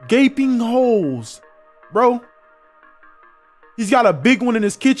said gaping holes. Bro, he's got a big one in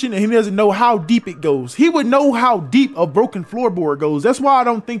his kitchen and he doesn't know how deep it goes. He would know how deep a broken floorboard goes. That's why I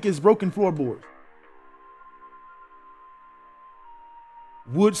don't think it's broken floorboards.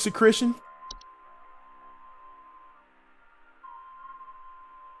 Wood secretion.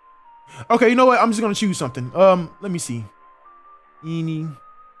 Okay, you know what? I'm just gonna choose something. Let me see. Eeny,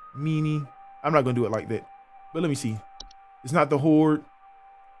 meeny. I'm not gonna do it like that. But let me see. It's not the horde.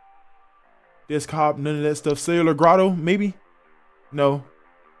 Desktop, none of that stuff. Cellular grotto, maybe? No.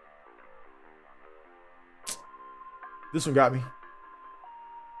 This one got me.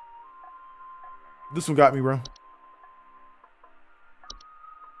 This one got me, bro.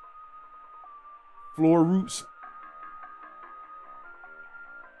 Floor roots.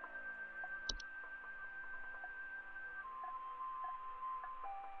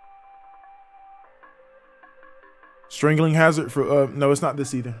 Strangling hazard for, no, it's not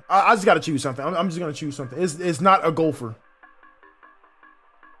this either. I just got to choose something. I'm just going to choose something. It's not a gopher.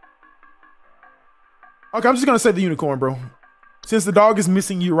 Okay, I'm just going to say the unicorn, bro. Since the dog is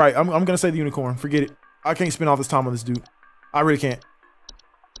missing, you're right. I'm going to say the unicorn. Forget it. I can't spend all this time on this dude. I really can't.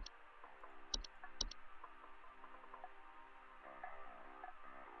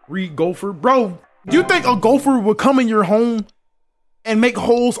 Read gopher. Bro, do you think a gopher would come in your home and make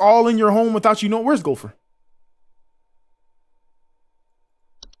holes all in your home without you knowing? Where's gopher?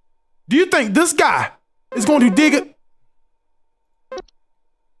 think this guy is going to dig it?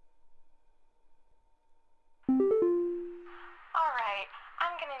 Alright,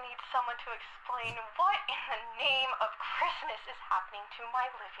 I'm gonna need someone to explain what in the name of Christmas is happening to my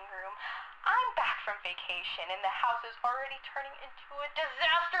living room. I'm back from vacation and the house is already turning into a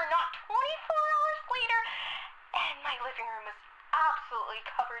disaster not 24 hours later. And my living room is absolutely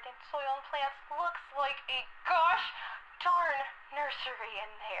covered in soil and plants. Looks like a gosh darn nursery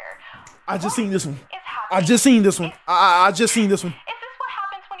in there. I just seen this one. Is happening? I just seen this one. I just seen this one. Is this what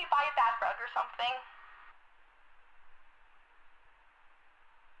happens when you buy a bad rug or something?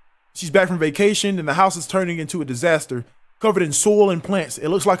 She's back from vacation and the house is turning into a disaster, covered in soil and plants. It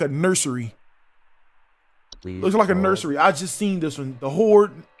looks like a nursery. Please Looks like a hold. nursery. I just seen this one. The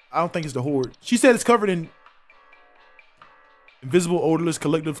Horde. I don't think it's the Horde. She said it's covered in invisible, odorless,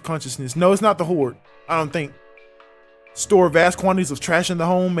 collective consciousness. No, it's not the Horde. I don't think. Store vast quantities of trash in the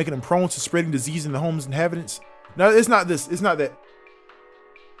home, making them prone to spreading disease in the home's inhabitants. No, it's not this. It's not that.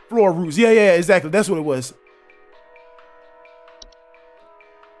 Floor roots. Yeah, exactly. That's what it was.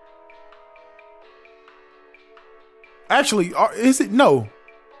 Actually, is it? No.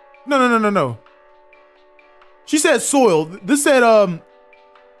 No. She said soil. This said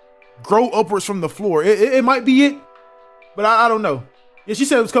grow upwards from the floor. It might be it, but I don't know. Yeah, she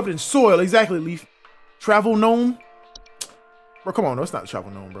said it was covered in soil. Exactly, Leaf. Travel gnome. Bro, come on. No, it's not travel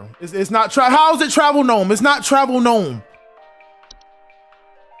gnome, bro. It's not how is it travel gnome? It's not travel gnome.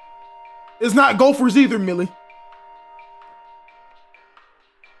 It's not gophers either, Millie.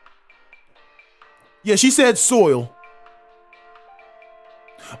 Yeah, she said soil.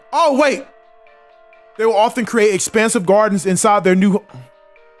 Oh, wait. They will often create expansive gardens inside their new...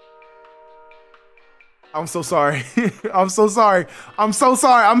 I'm so sorry. I'm so sorry. I'm so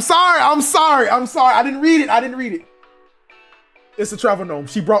sorry. I'm sorry. I didn't read it. It's a travel gnome.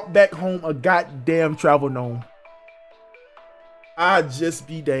 She brought back home a goddamn travel gnome. I just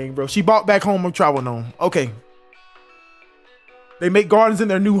be dang, bro. She brought back home a travel gnome. Okay. They make gardens in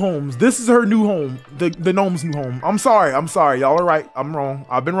their new homes. This is her new home. The gnome's new home. I'm sorry. Y'all are right. I'm wrong.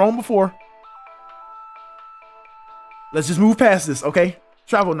 I've been wrong before. Let's just move past this, okay?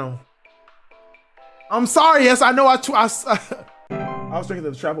 Travel gnome. I'm sorry. Yes, I know. I was thinking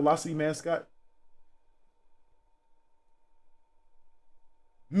of the Travelocity mascot.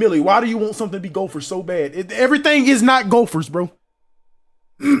 Millie, why do you want something to be gophers so bad? Everything is not gophers, bro.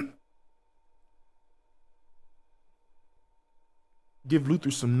 Give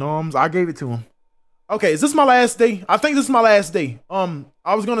Luther some noms. I gave it to him. Okay, is this my last day? I think this is my last day.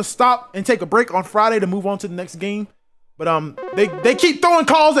 I was gonna stop and take a break on Friday to move on to the next game, but they keep throwing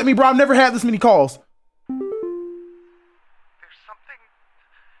calls at me, bro. I've never had this many calls. There's something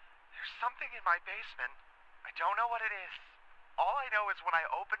in my basement. I don't know what it is. All I know is when I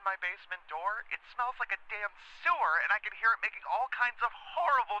open my basement door, it smells like a damn sewer, and I can hear it making all kinds of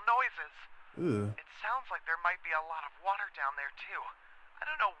horrible noises. Ugh. It sounds like there might be a lot of water down there, too. I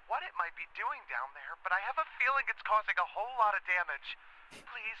don't know what it might be doing down there, but I have a feeling it's causing a whole lot of damage.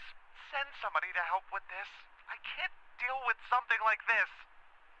 Please, send somebody to help with this. I can't deal with something like this.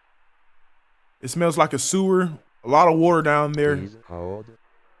 It smells like a sewer. A lot of water down there. Please hold.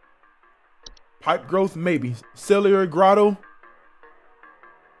 Pipe growth, maybe. Cellular grotto.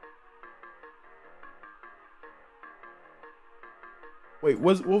 Wait,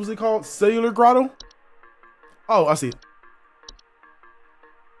 what was it called? Cellular grotto? Oh, I see it.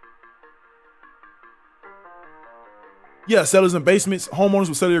 Yeah, cellars and basements. Homeowners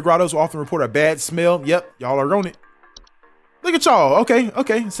with cellular grottos will often report a bad smell. Yep, y'all are on it. Look at y'all.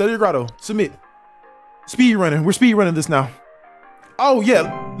 Okay. Cellular grotto. Submit. Speed running. We're speed running this now. Oh,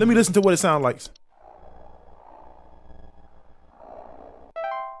 yeah. Let me listen to what it sounds like.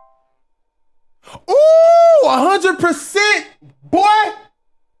 Ooh, 100%. Boy.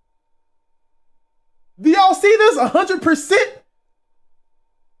 Do y'all see this? 100%.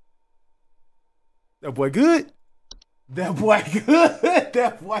 That boy good. That boy good.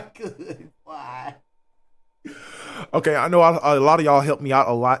 That boy good. Why? Okay, I know a lot of y'all helped me out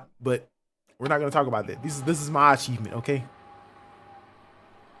a lot, but we're not gonna talk about that. This is my achievement, okay?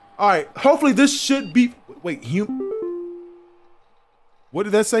 All right. Hopefully this should be. Wait, what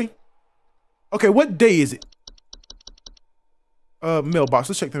did that say? Okay, what day is it? Mailbox.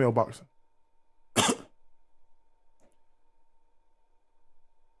 Let's check the mailbox.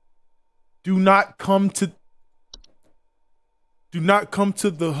 Do not come to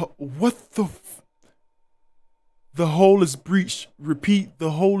the, what the hole is breached. Repeat, the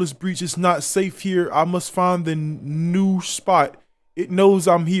hole is breached. It's not safe here. I must find the new spot. It knows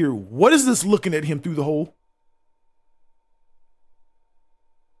I'm here. What is this looking at him through the hole?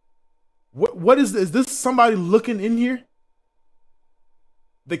 What is this? Is this somebody looking in here?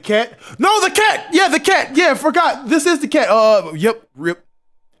 The cat? No, the cat! Yeah, the cat! Yeah, forgot. This is the cat. Yep, rip.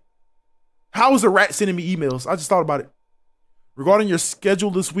 How is the rat sending me emails? I just thought about it. Regarding your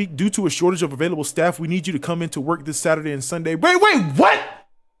schedule this week, due to a shortage of available staff, we need you to come into work this Saturday and Sunday. Wait, what?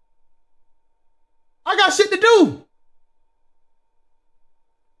 I got shit to do.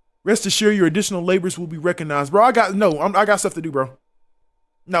 Rest assured, your additional labors will be recognized, bro. I got stuff to do, bro.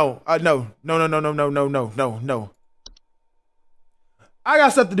 No. I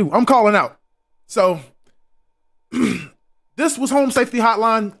got stuff to do. I'm calling out. So this was Home Safety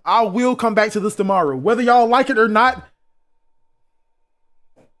Hotline. I will come back to this tomorrow, whether y'all like it or not.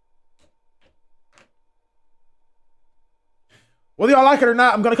 Whether y'all like it or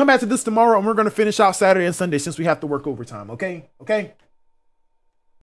not, I'm gonna come back to this tomorrow, and we're gonna finish out Saturday and Sunday since we have to work overtime. Okay.